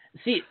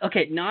see,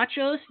 okay,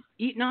 nachos.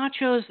 Eat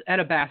nachos at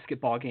a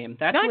basketball game.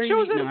 That's where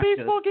you eat nachos. Nachos at a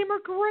baseball game are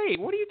great.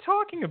 What are you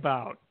talking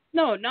about?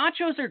 No,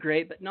 nachos are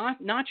great, but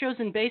nachos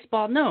in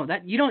baseball, no,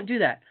 that you don't do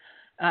that.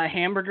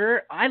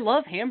 Hamburger. I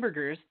love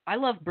hamburgers. I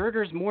love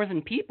burgers more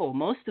than people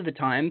most of the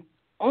time.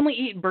 Only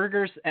eat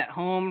burgers at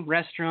home,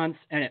 restaurants,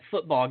 and at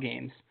football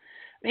games.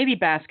 Maybe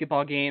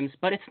basketball games,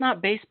 but it's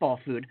not baseball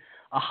food.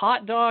 A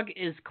hot dog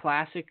is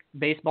classic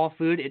baseball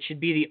food. It should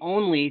be the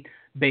only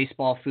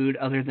baseball food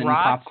other than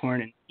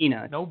popcorn and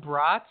peanuts. No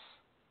brats?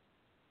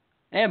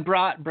 And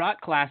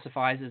brat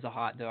classifies as a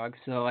hot dog,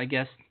 so I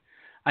guess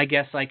I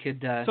could.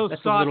 So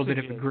that's sausages. A little bit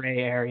of a gray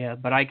area,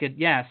 but I could.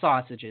 Yeah,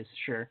 sausages,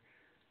 sure.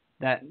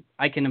 That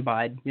I can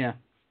abide. Yeah.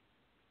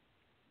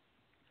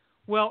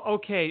 Well,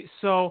 okay,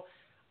 so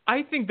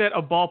I think that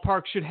a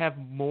ballpark should have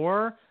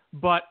more,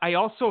 but I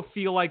also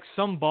feel like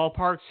some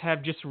ballparks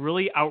have just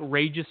really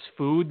outrageous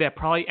food that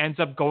probably ends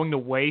up going to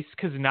waste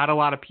because not a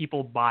lot of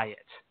people buy it.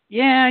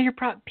 Yeah,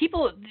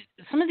 people.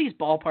 Some of these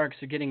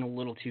ballparks are getting a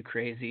little too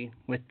crazy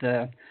with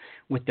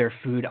their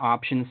food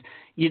options.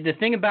 The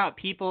thing about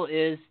people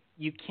is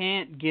you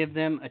can't give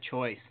them a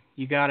choice.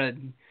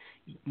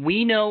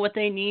 We know what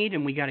they need,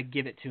 and we got to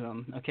give it to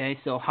them, okay?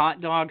 So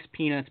hot dogs,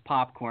 peanuts,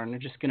 popcorn. They're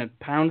just going to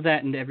pound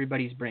that into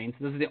everybody's brains.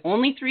 Those are the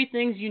only three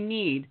things you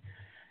need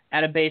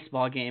at a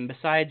baseball game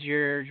besides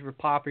your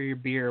pop or your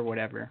beer or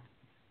whatever.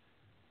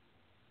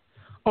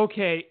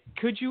 Okay,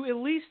 could you at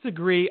least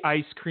agree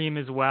ice cream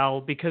as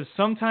well? Because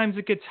sometimes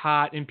it gets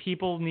hot, and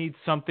people need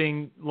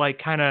something like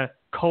kind of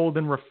cold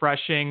and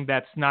refreshing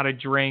that's not a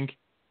drink.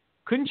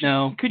 Could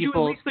you at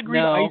least agree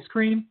to ice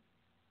cream?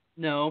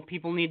 No,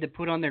 people need to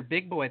put on their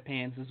big boy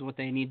pants is what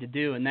they need to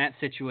do in that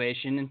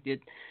situation.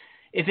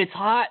 If it's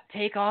hot,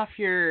 take off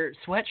your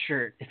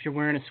sweatshirt if you're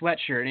wearing a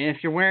sweatshirt. And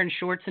if you're wearing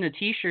shorts and a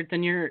T-shirt,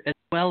 then you're as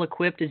well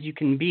equipped as you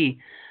can be.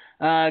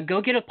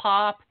 Go get a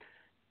pop,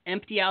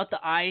 empty out the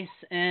ice,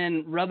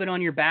 and rub it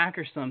on your back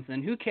or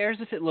something. Who cares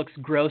if it looks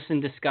gross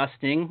and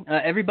disgusting?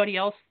 Everybody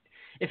else,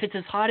 if it's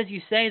as hot as you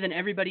say, then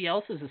everybody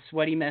else is a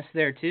sweaty mess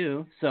there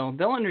too. So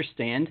they'll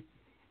understand.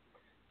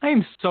 I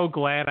am so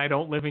glad I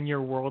don't live in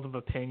your world of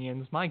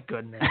opinions. My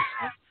goodness.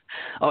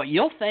 Oh,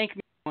 you'll thank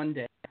me one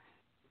day.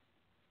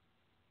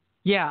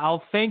 Yeah,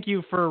 I'll thank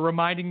you for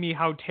reminding me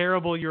how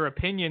terrible your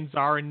opinions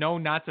are and know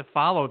not to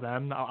follow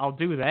them. I'll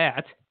do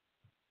that.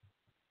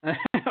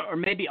 Or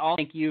maybe I'll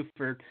thank you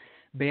for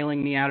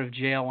bailing me out of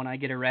jail when I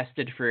get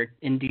arrested for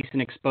indecent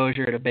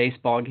exposure at a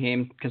baseball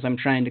game because I'm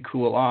trying to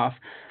cool off.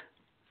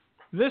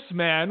 This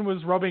man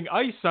was rubbing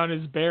ice on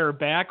his bare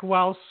back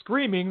while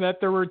screaming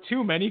that there were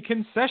too many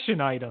concession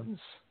items.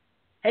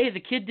 Hey, the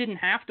kid didn't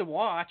have to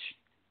watch.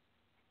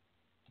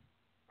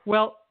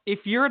 Well, if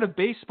you're at a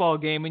baseball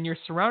game and you're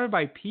surrounded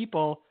by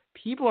people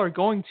are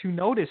going to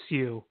notice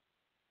you.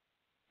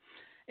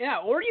 Yeah,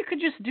 or you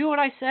could just do what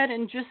I said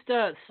and just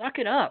suck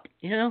it up.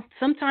 You know,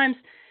 sometimes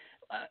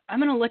I'm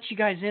going to let you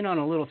guys in on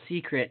a little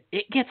secret.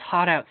 It gets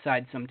hot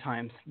outside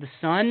sometimes. The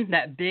sun,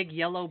 that big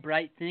yellow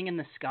bright thing in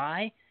the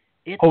sky,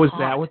 it's hot. Is hot.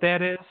 that what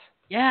that is?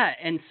 Yeah,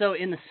 and so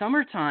in the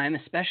summertime,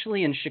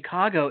 especially in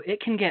Chicago, it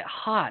can get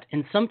hot,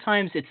 and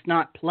sometimes it's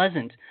not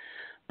pleasant.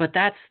 But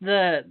that's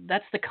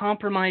the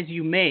compromise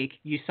you make.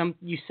 You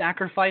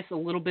sacrifice a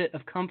little bit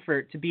of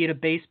comfort to be at a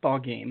baseball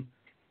game.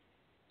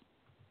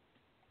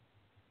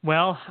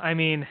 Well, I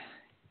mean,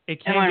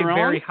 it can get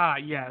very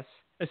hot, yes.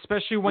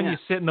 Especially when you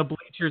sit in the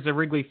bleachers at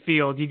Wrigley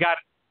Field. You got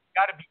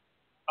to be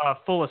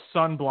full of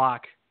sunblock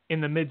in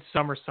the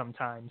midsummer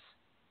sometimes.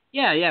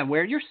 Yeah,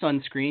 wear your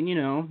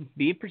sunscreen,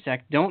 be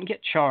protected. Don't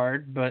get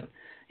charred, but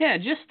yeah,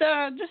 just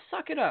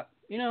suck it up.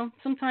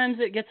 Sometimes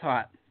it gets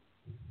hot.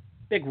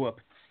 Big whoop.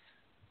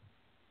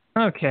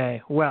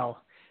 Okay,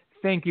 well,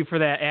 thank you for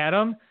that,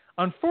 Adam.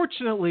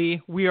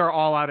 Unfortunately, we are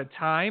all out of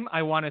time.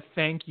 I want to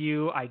thank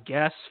you, I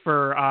guess,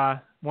 for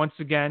once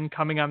again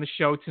coming on the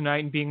show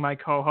tonight and being my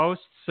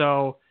co-host.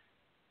 So,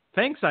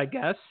 thanks, I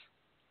guess.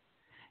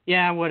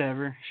 Yeah,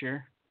 whatever,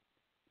 sure.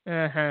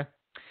 Uh-huh.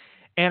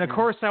 And, of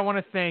course, I want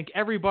to thank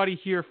everybody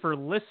here for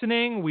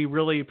listening. We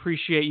really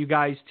appreciate you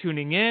guys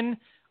tuning in.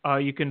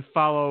 You can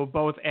follow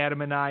both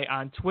Adam and I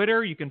on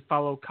Twitter. You can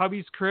follow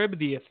Cubbies Crib,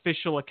 the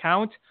official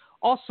account,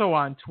 also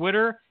on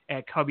Twitter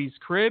at Cubbies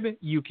Crib.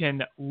 You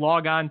can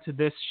log on to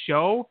this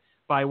show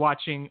by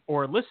watching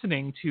or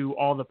listening to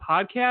all the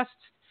podcasts.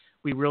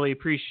 We really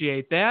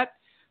appreciate that.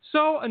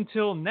 So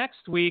until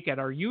next week at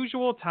our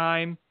usual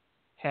time,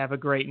 have a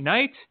great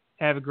night.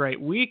 Have a great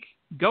week.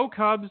 Go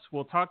Cubs.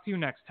 We'll talk to you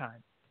next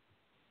time.